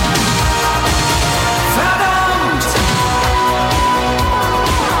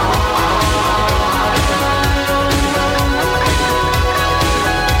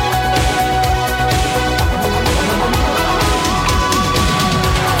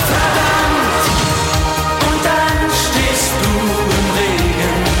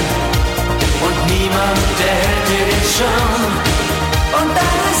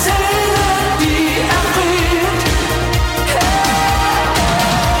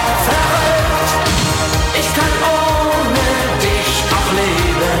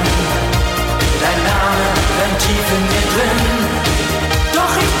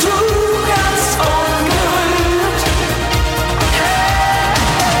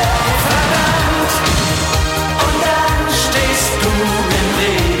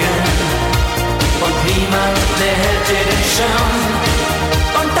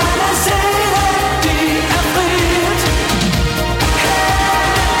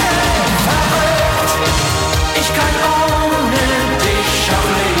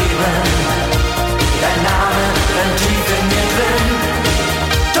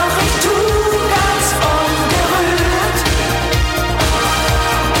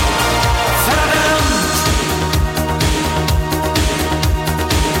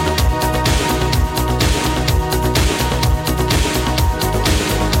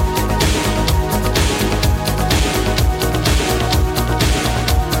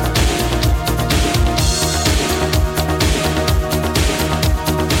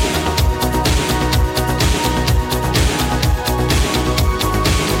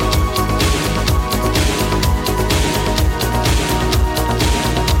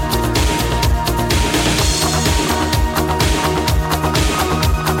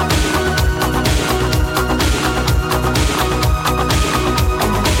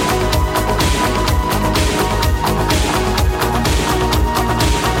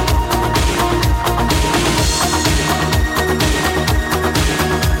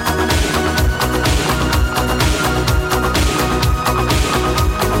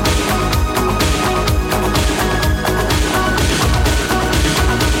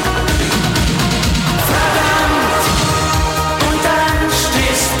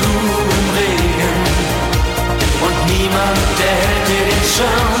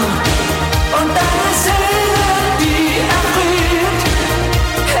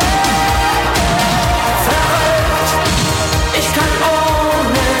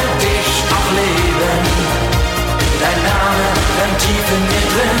mir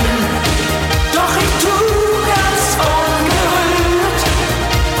drin, doch ich tu ganz ungerührt.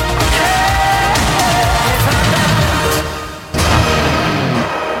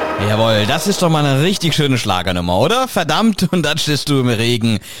 Jawohl, das ist doch mal eine richtig schöne Schlagernummer, oder? Verdammt, und dann stehst du im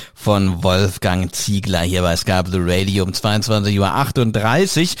Regen von Wolfgang Ziegler hier bei SkyBlueRadio um 22:38 Uhr.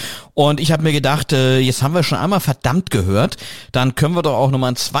 Und ich habe mir gedacht, jetzt haben wir schon einmal verdammt gehört, dann können wir doch auch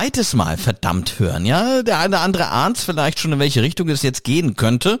nochmal ein zweites Mal verdammt hören, ja? Der eine oder andere ahnt vielleicht schon, in welche Richtung es jetzt gehen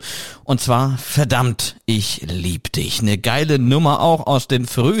könnte. Und zwar, verdammt, ich lieb dich. Eine geile Nummer auch aus den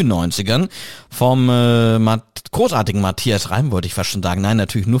frühen 90ern vom großartigen Matthias Reim, wollte ich fast schon sagen. Nein,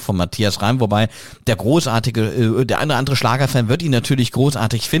 natürlich nur von Matthias Reim, wobei der eine oder andere Schlagerfan wird ihn natürlich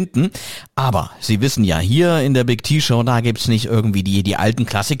großartig finden. Aber Sie wissen ja, hier in der Big T-Show, da gibt's nicht irgendwie die alten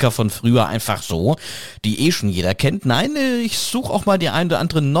Klassiker von früher einfach so, die schon jeder kennt. Nein, ich suche auch mal die eine oder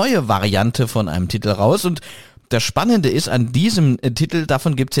andere neue Variante von einem Titel raus. Und das Spannende ist an diesem Titel,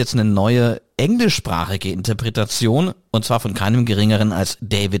 davon gibt's jetzt eine neue englischsprachige Interpretation, und zwar von keinem geringeren als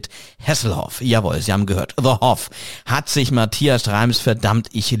David Hasselhoff. Jawohl, Sie haben gehört, The Hoff hat sich Matthias Reims verdammt,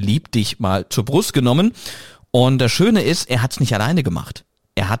 ich lieb dich mal zur Brust genommen. Und das Schöne ist, er hat's nicht alleine gemacht.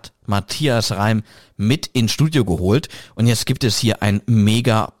 Er hat Matthias Reim mit ins Studio geholt und jetzt gibt es hier ein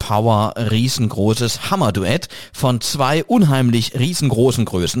mega power riesengroßes Hammerduett von zwei unheimlich riesengroßen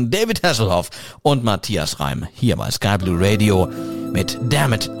Größen, David Hasselhoff und Matthias Reim, hier bei SkyBlueRadio mit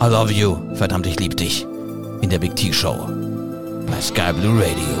Damn It, I Love You, verdammt, ich lieb dich, in der Big T-Show bei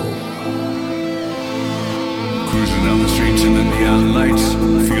SkyBlueRadio. Cruising down the streets in the neon lights,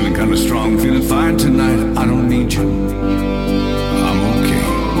 feeling kinda strong, feeling fine tonight. I don't need you, I'm okay.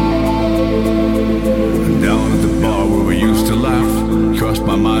 And down at the bar where we used to laugh, crossed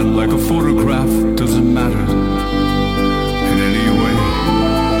my mind like a photograph. Doesn't matter in any way.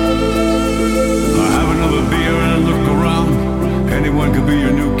 I have another beer and I look around. Anyone could be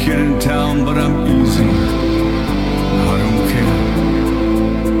your new kid in town, but I'm easy, I don't care.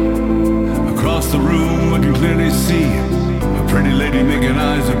 Across the room I can clearly see a pretty lady making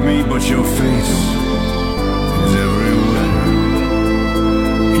eyes at me, but your face is everywhere.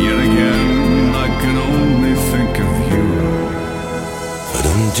 Yet again I can only think of you.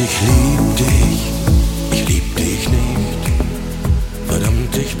 Verdammt, ich lieb dich nicht.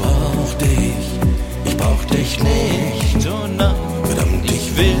 Verdammt, ich brauch dich nicht. Oh nein. Verdammt,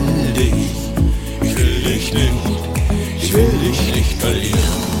 ich will dich nicht. Ich will dich nicht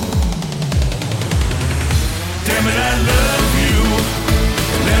verlieren. Damn it, I love you,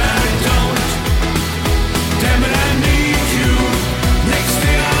 and then I don't. Damn it, I need you, next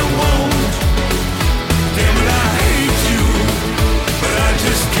day I won't. Damn it, I hate you, but I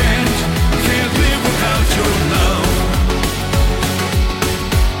just can't live without your love.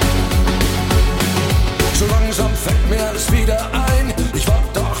 So langsam fällt mir alles wieder ein. Ich wollte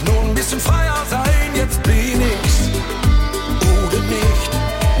doch nur ein bisschen freier sein. Jetzt bin ich's oder nicht.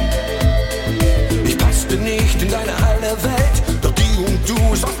 Ich passte nicht in deine heile Welt, doch die und du,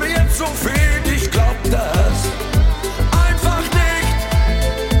 es was mir jetzt so fehlt. Ich glaub das einfach nicht.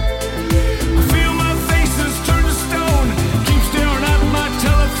 I feel my face has turned to stone. Keep staring at my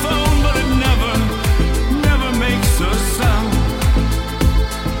telephone, but it never makes a sound.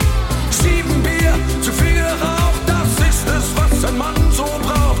 7 Bier, zu viel geraucht, das ist es, was ein Mann so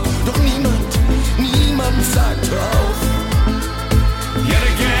braucht. Doch niemand sagt drauf. Yet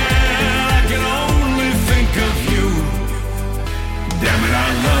again I can only think of you. Damn it, I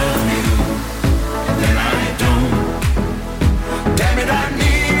love you, then I don't. Damn it, I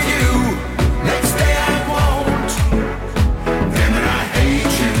need you, next day I won't. Damn it, I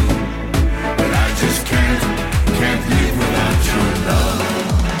hate you, but I just can't live without your love.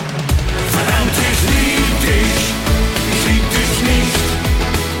 Verdammt, ich lieb dich nicht.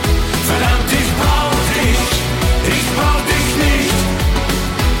 Verdammt, ich brauch dich nicht.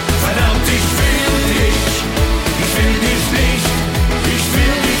 Verdammt, ich will dich nicht. Ich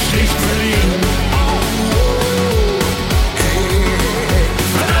will dich nicht verlieren.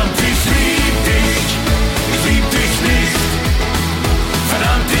 Verdammt, ich lieb dich nicht.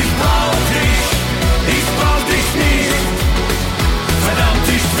 Verdammt, ich brauch dich nicht. Verdammt,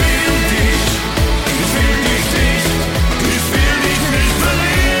 ich will dich nicht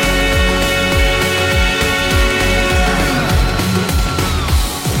verlieren.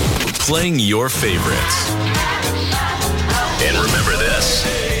 Playing your favorites. And remember this.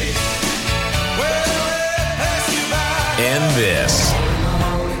 And this.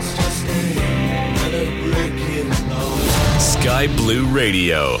 Sky Blue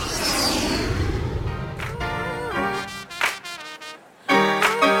Radio.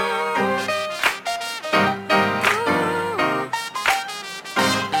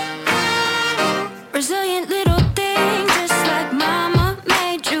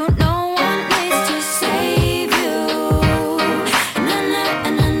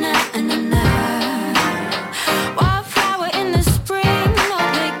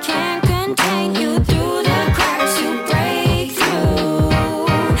 contain you through the cracks you break through.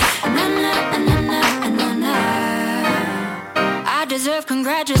 Na na na na na na. I deserve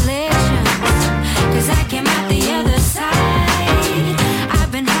congratulations, 'cause I came out the other side.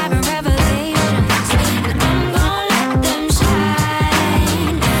 I've been having revelations, and I'm gonna let them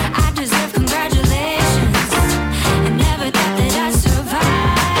shine. I deserve congratulations, and never thought that I'd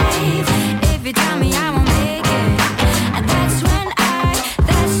survive. If you tell me I won't make it, and that's when I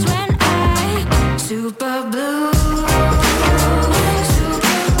super blue.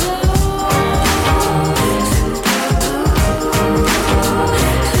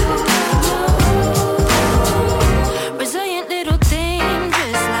 Resilient little thing,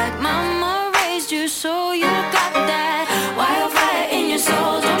 just like mama raised you, so you got that wildfire in your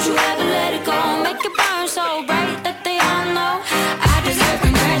soul. Don't you ever let it go, make it burn so bright that they all know I deserve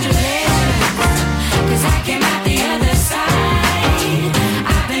congratulations, 'cause I came out the other side.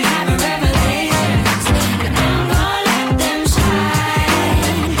 I've been having revelations, and I'm gonna let them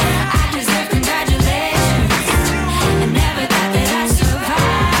shine. I deserve congratulations, and never thought that I'd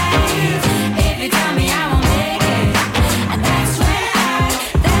survive. If you tell me I won't make it, and that's when I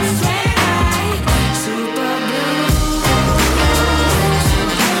super blue.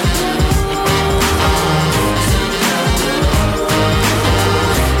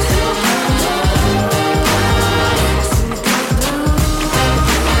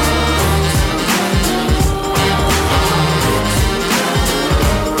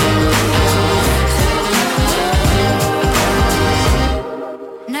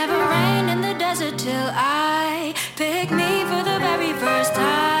 Never rain in the desert till I pick me for the very first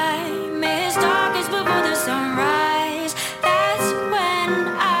time. It's darkest before the sunrise. That's when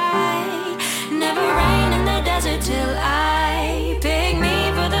I never rain in the desert till I pick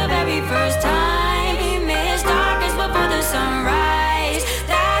me for the very first time. It's darkest before the sunrise.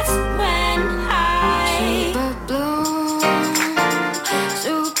 That's when I super blue,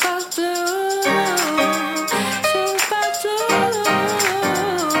 super blue, super blue,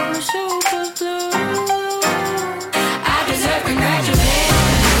 super blue. I deserve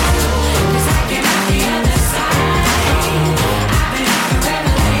congratulations, 'cause I came out the other side. I've been having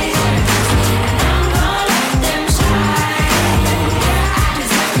revelations, and I'm gonna let them shine. I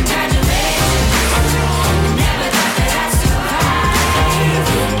deserve congratulations, and never thought that I'd survive.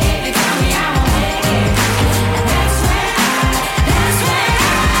 If you tell me I won't make it, and that's when I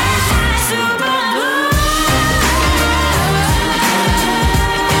super blue.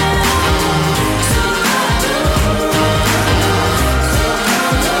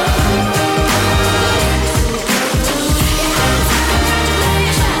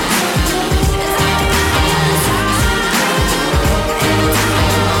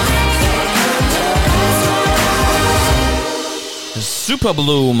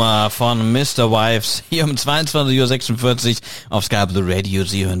 Superbloom von Mr. Wives hier um 22:46 Uhr auf SkyBlueRadio.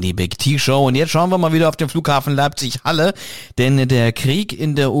 Sie hören die Big T-Show und jetzt schauen wir mal wieder auf den Flughafen Leipzig-Halle, denn der Krieg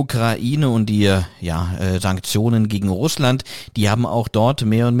in der Ukraine und die Sanktionen gegen Russland, die haben auch dort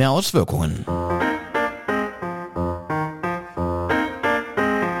mehr und mehr Auswirkungen.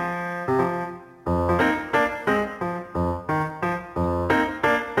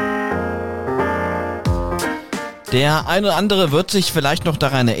 Der eine oder andere wird sich vielleicht noch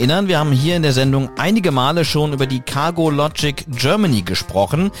daran erinnern, wir haben hier in der Sendung einige Male schon über die Cargo Logic Germany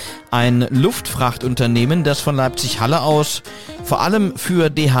gesprochen, ein Luftfrachtunternehmen, das von Leipzig-Halle aus vor allem für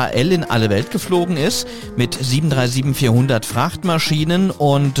DHL in alle Welt geflogen ist, mit 737-400 Frachtmaschinen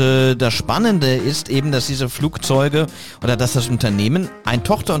und das Spannende ist eben, dass diese Flugzeuge oder dass das Unternehmen ein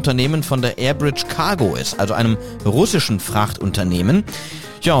Tochterunternehmen von der Airbridge Cargo ist, also einem russischen Frachtunternehmen.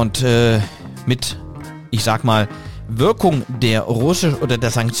 Ja, und mit, ich sag mal, Wirkung der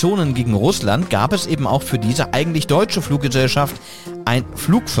Sanktionen gegen Russland gab es eben auch für diese eigentlich deutsche Fluggesellschaft ein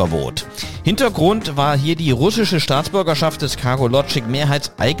Flugverbot. Hintergrund war hier die russische Staatsbürgerschaft des Cargo Logic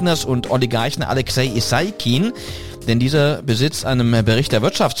Mehrheitseigners und Oligarchen Alexei Isaikin, denn dieser besitzt einem Bericht der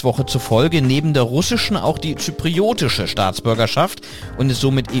Wirtschaftswoche zufolge neben der russischen auch die zypriotische Staatsbürgerschaft und ist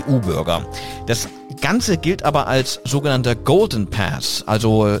somit EU-Bürger. Das Ganze gilt aber als sogenannter Golden Pass,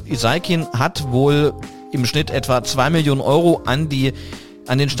 also Isaikin hat wohl im Schnitt etwa 2 Millionen Euro an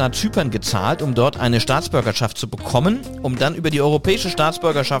den Staat Zypern gezahlt, um dort eine Staatsbürgerschaft zu bekommen, um dann über die europäische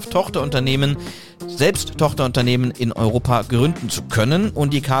Staatsbürgerschaft selbst Tochterunternehmen in Europa gründen zu können.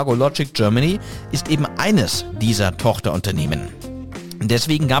 Und die Cargo Logic Germany ist eben eines dieser Tochterunternehmen.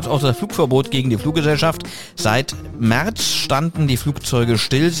 Deswegen gab es auch das Flugverbot gegen die Fluggesellschaft. Seit März standen die Flugzeuge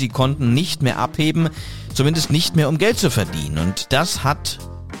still, sie konnten nicht mehr abheben, zumindest nicht mehr um Geld zu verdienen. Und das hat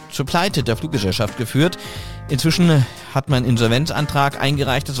zur Pleite der Fluggesellschaft geführt. Inzwischen hat man einen Insolvenzantrag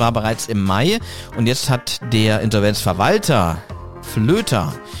eingereicht, das war bereits im Mai. Und jetzt hat der Insolvenzverwalter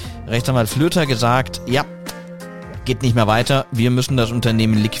Rechtsanwalt Flöter gesagt, ja, geht nicht mehr weiter, wir müssen das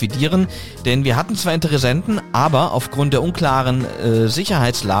Unternehmen liquidieren, denn wir hatten zwar Interessenten, aber aufgrund der unklaren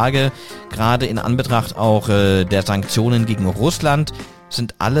Sicherheitslage, gerade in Anbetracht auch der Sanktionen gegen Russland,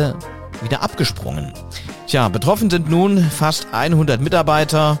 sind alle wieder abgesprungen. Tja, betroffen sind nun fast 100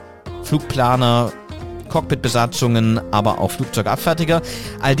 Mitarbeiter, Flugplaner, Cockpitbesatzungen, aber auch Flugzeugabfertiger.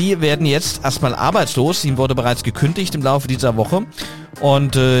 All die werden jetzt erstmal arbeitslos. Ihnen wurde bereits gekündigt im Laufe dieser Woche.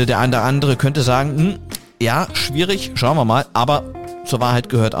 Und der eine oder andere könnte sagen, ja, schwierig, schauen wir mal, aber zur Wahrheit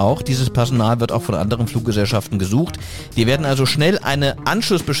gehört auch, dieses Personal wird auch von anderen Fluggesellschaften gesucht. Die werden also schnell eine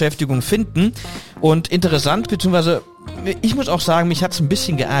Anschlussbeschäftigung finden. Und interessant, beziehungsweise ich muss auch sagen, mich hat es ein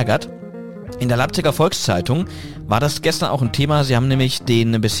bisschen geärgert. In der Leipziger Volkszeitung war das gestern auch ein Thema. Sie haben nämlich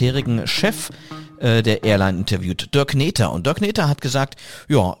den bisherigen Chef der Airline interviewt, Dirk Neter. Und Dirk Neter hat gesagt,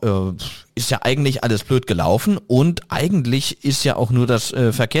 ja, ist ja eigentlich alles blöd gelaufen und eigentlich ist ja auch nur das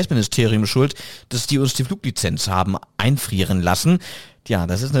Verkehrsministerium schuld, dass die uns die Fluglizenz haben einfrieren lassen. Ja,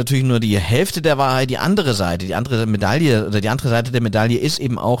 das ist natürlich nur die Hälfte der Wahrheit. Die andere Seite der Medaille ist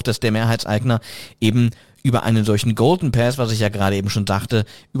eben auch, dass der Mehrheitseigner eben über einen solchen Golden Pass, was ich ja gerade eben schon sagte,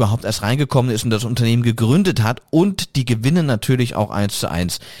 überhaupt erst reingekommen ist und das Unternehmen gegründet hat und die Gewinne natürlich auch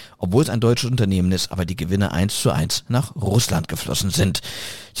 1:1, obwohl es ein deutsches Unternehmen ist, aber die Gewinne 1:1 nach Russland geflossen sind.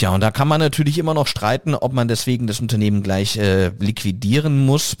 Tja, und da kann man natürlich immer noch streiten, ob man deswegen das Unternehmen gleich liquidieren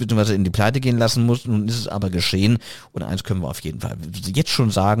muss, beziehungsweise in die Pleite gehen lassen muss. Nun ist es aber geschehen und eins können wir auf jeden Fall jetzt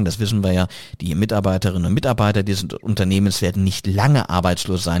schon sagen, das wissen wir ja, die Mitarbeiterinnen und Mitarbeiter dieses Unternehmens werden nicht lange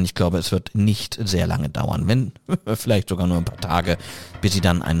arbeitslos sein. Ich glaube, es wird nicht sehr lange dauern, wenn vielleicht sogar nur ein paar Tage, bis sie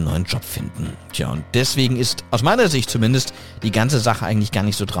dann einen neuen Job finden. Tja, und deswegen ist aus meiner Sicht zumindest die ganze Sache eigentlich gar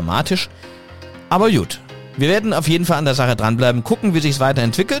nicht so dramatisch. Aber gut, wir werden auf jeden Fall an der Sache dranbleiben, gucken, wie sich es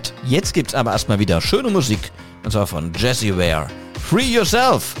weiterentwickelt. Jetzt gibt's aber erstmal wieder schöne Musik, und zwar von Jessie Ware. Free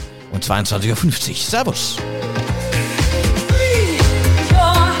Yourself und 22:50 Uhr. Servus.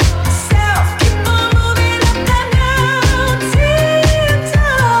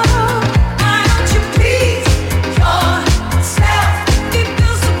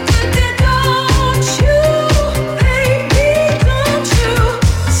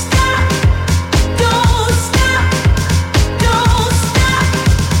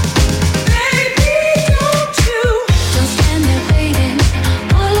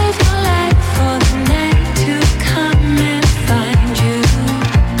 All of your life for the night to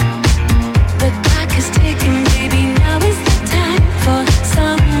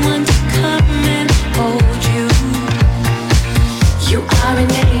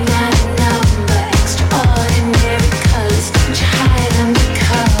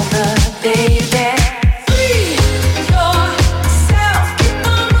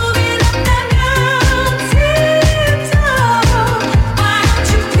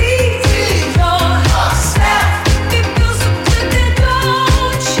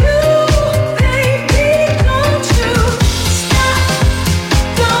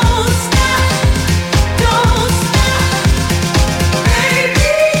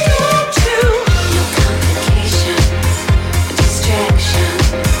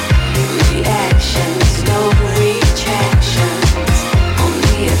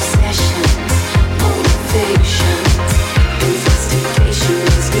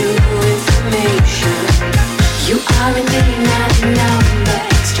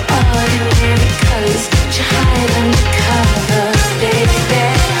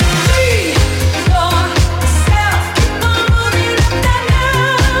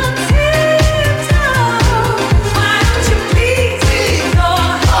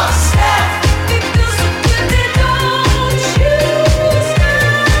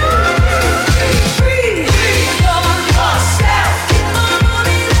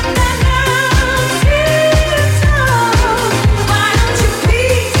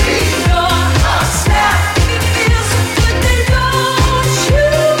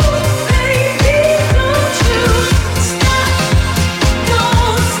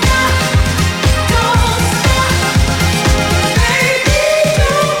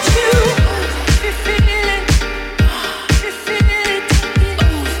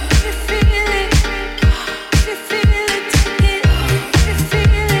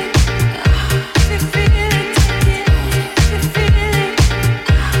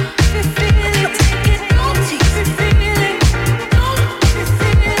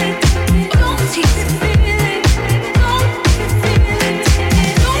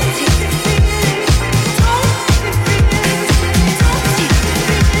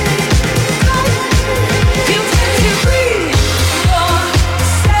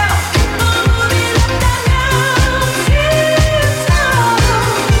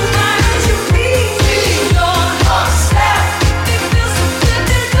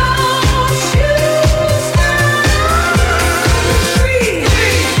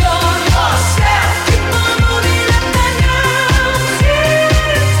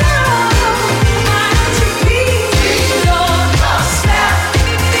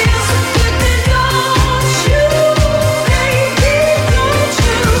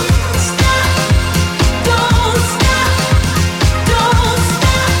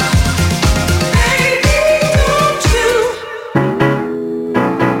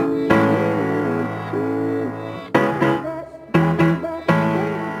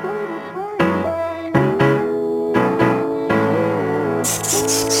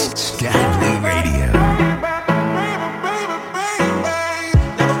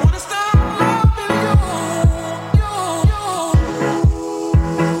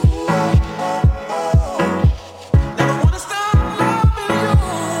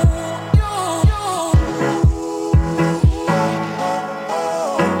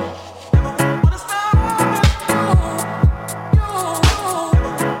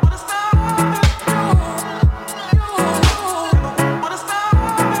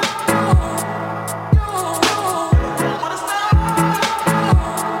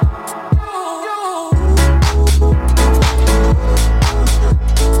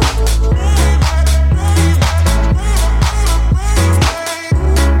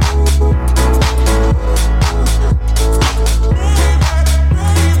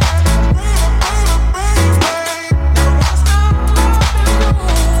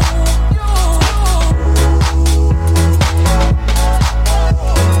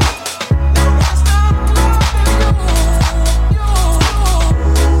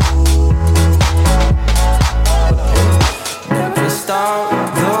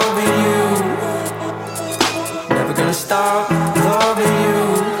stop loving you.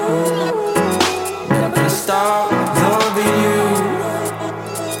 Never gonna stop loving you.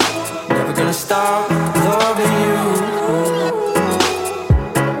 Never gonna stop loving you.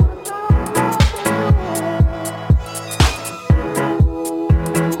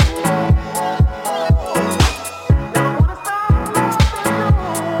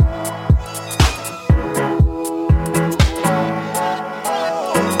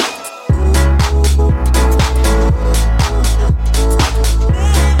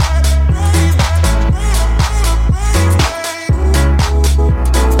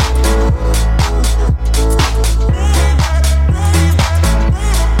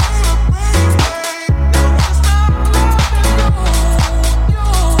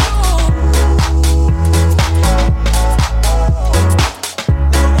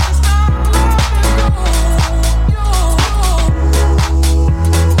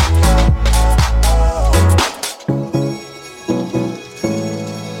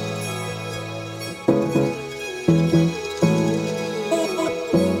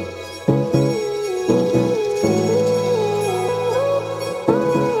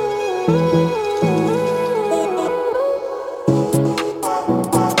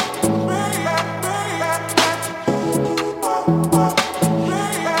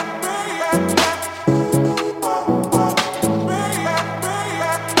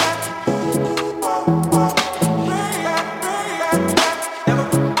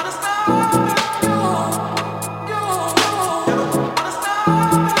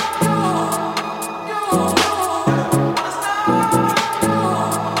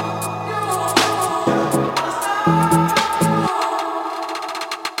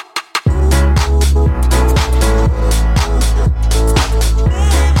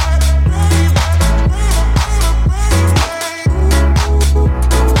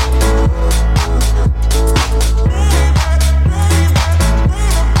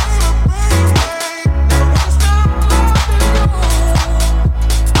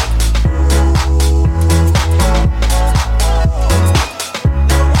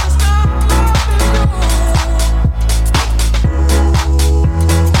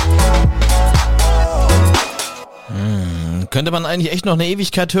 Könnte man eigentlich echt noch eine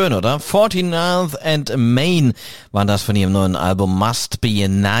Ewigkeit hören, oder? 49th and Main war das von ihrem neuen Album Must Be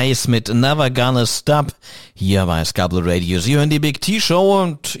Nice mit Never Gonna Stop hier bei SkyBlueRadio. Sie hören die Big T-Show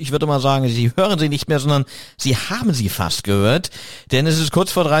und ich würde mal sagen, Sie hören sie nicht mehr, sondern Sie haben sie fast gehört, denn es ist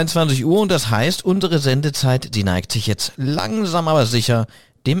kurz vor 23 Uhr und das heißt, unsere Sendezeit, die neigt sich jetzt langsam aber sicher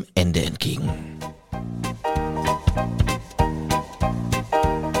dem Ende entgegen.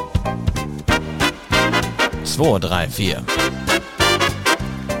 Zwei, drei, vier.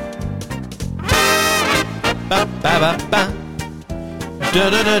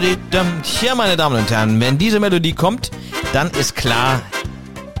 Tja, meine Damen und Herren, wenn diese Melodie kommt, dann ist klar,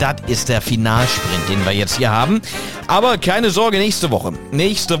 das ist der Finalsprint, den wir jetzt hier haben. Aber keine Sorge, nächste Woche.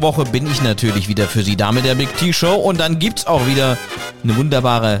 Nächste Woche bin ich natürlich wieder für Sie da mit der Big T-Show und dann gibt's auch wieder eine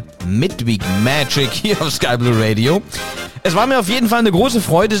wunderbare Midweek Magic hier auf SkyBlueRadio. Es war mir auf jeden Fall eine große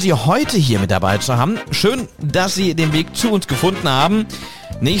Freude, Sie heute hier mit dabei zu haben. Schön, dass Sie den Weg zu uns gefunden haben.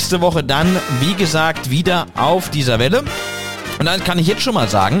 Nächste Woche dann, wie gesagt, wieder auf dieser Welle. Und dann kann ich jetzt schon mal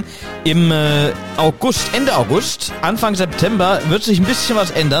sagen, im August, Ende August, Anfang September wird sich ein bisschen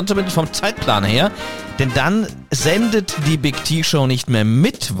was ändern, zumindest vom Zeitplan her. Denn dann sendet die Big T-Show nicht mehr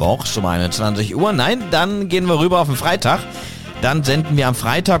mittwochs um 21 Uhr. Nein, dann gehen wir rüber auf den Freitag. Dann senden wir am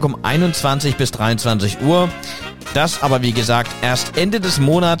Freitag um 21 bis 23 Uhr. Das aber, wie gesagt, erst Ende des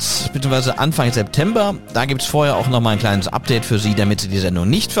Monats, bzw. Anfang September. Da gibt es vorher auch nochmal ein kleines Update für Sie, damit Sie die Sendung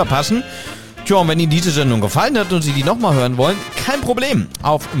nicht verpassen. Tja, und wenn Ihnen diese Sendung gefallen hat und Sie die nochmal hören wollen, kein Problem.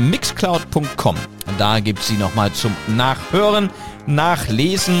 Auf mixcloud.com. Da gibt es sie nochmal zum Nachhören,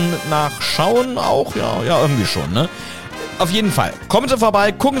 Nachlesen, Nachschauen auch. Ja, irgendwie schon, ne? Auf jeden Fall. Kommen Sie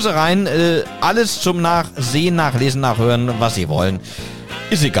vorbei, gucken Sie rein. Alles zum Nachsehen, Nachlesen, Nachhören, was Sie wollen.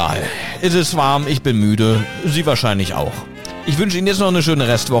 Ist egal. Es ist warm, ich bin müde. Sie wahrscheinlich auch. Ich wünsche Ihnen jetzt noch eine schöne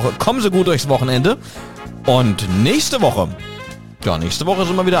Restwoche. Kommen Sie gut durchs Wochenende. Und nächste Woche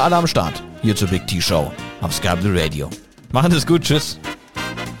sind wir wieder alle am Start. Hier zur Big T-Show auf SkyBlueRadio. Machen Sie es gut. Tschüss.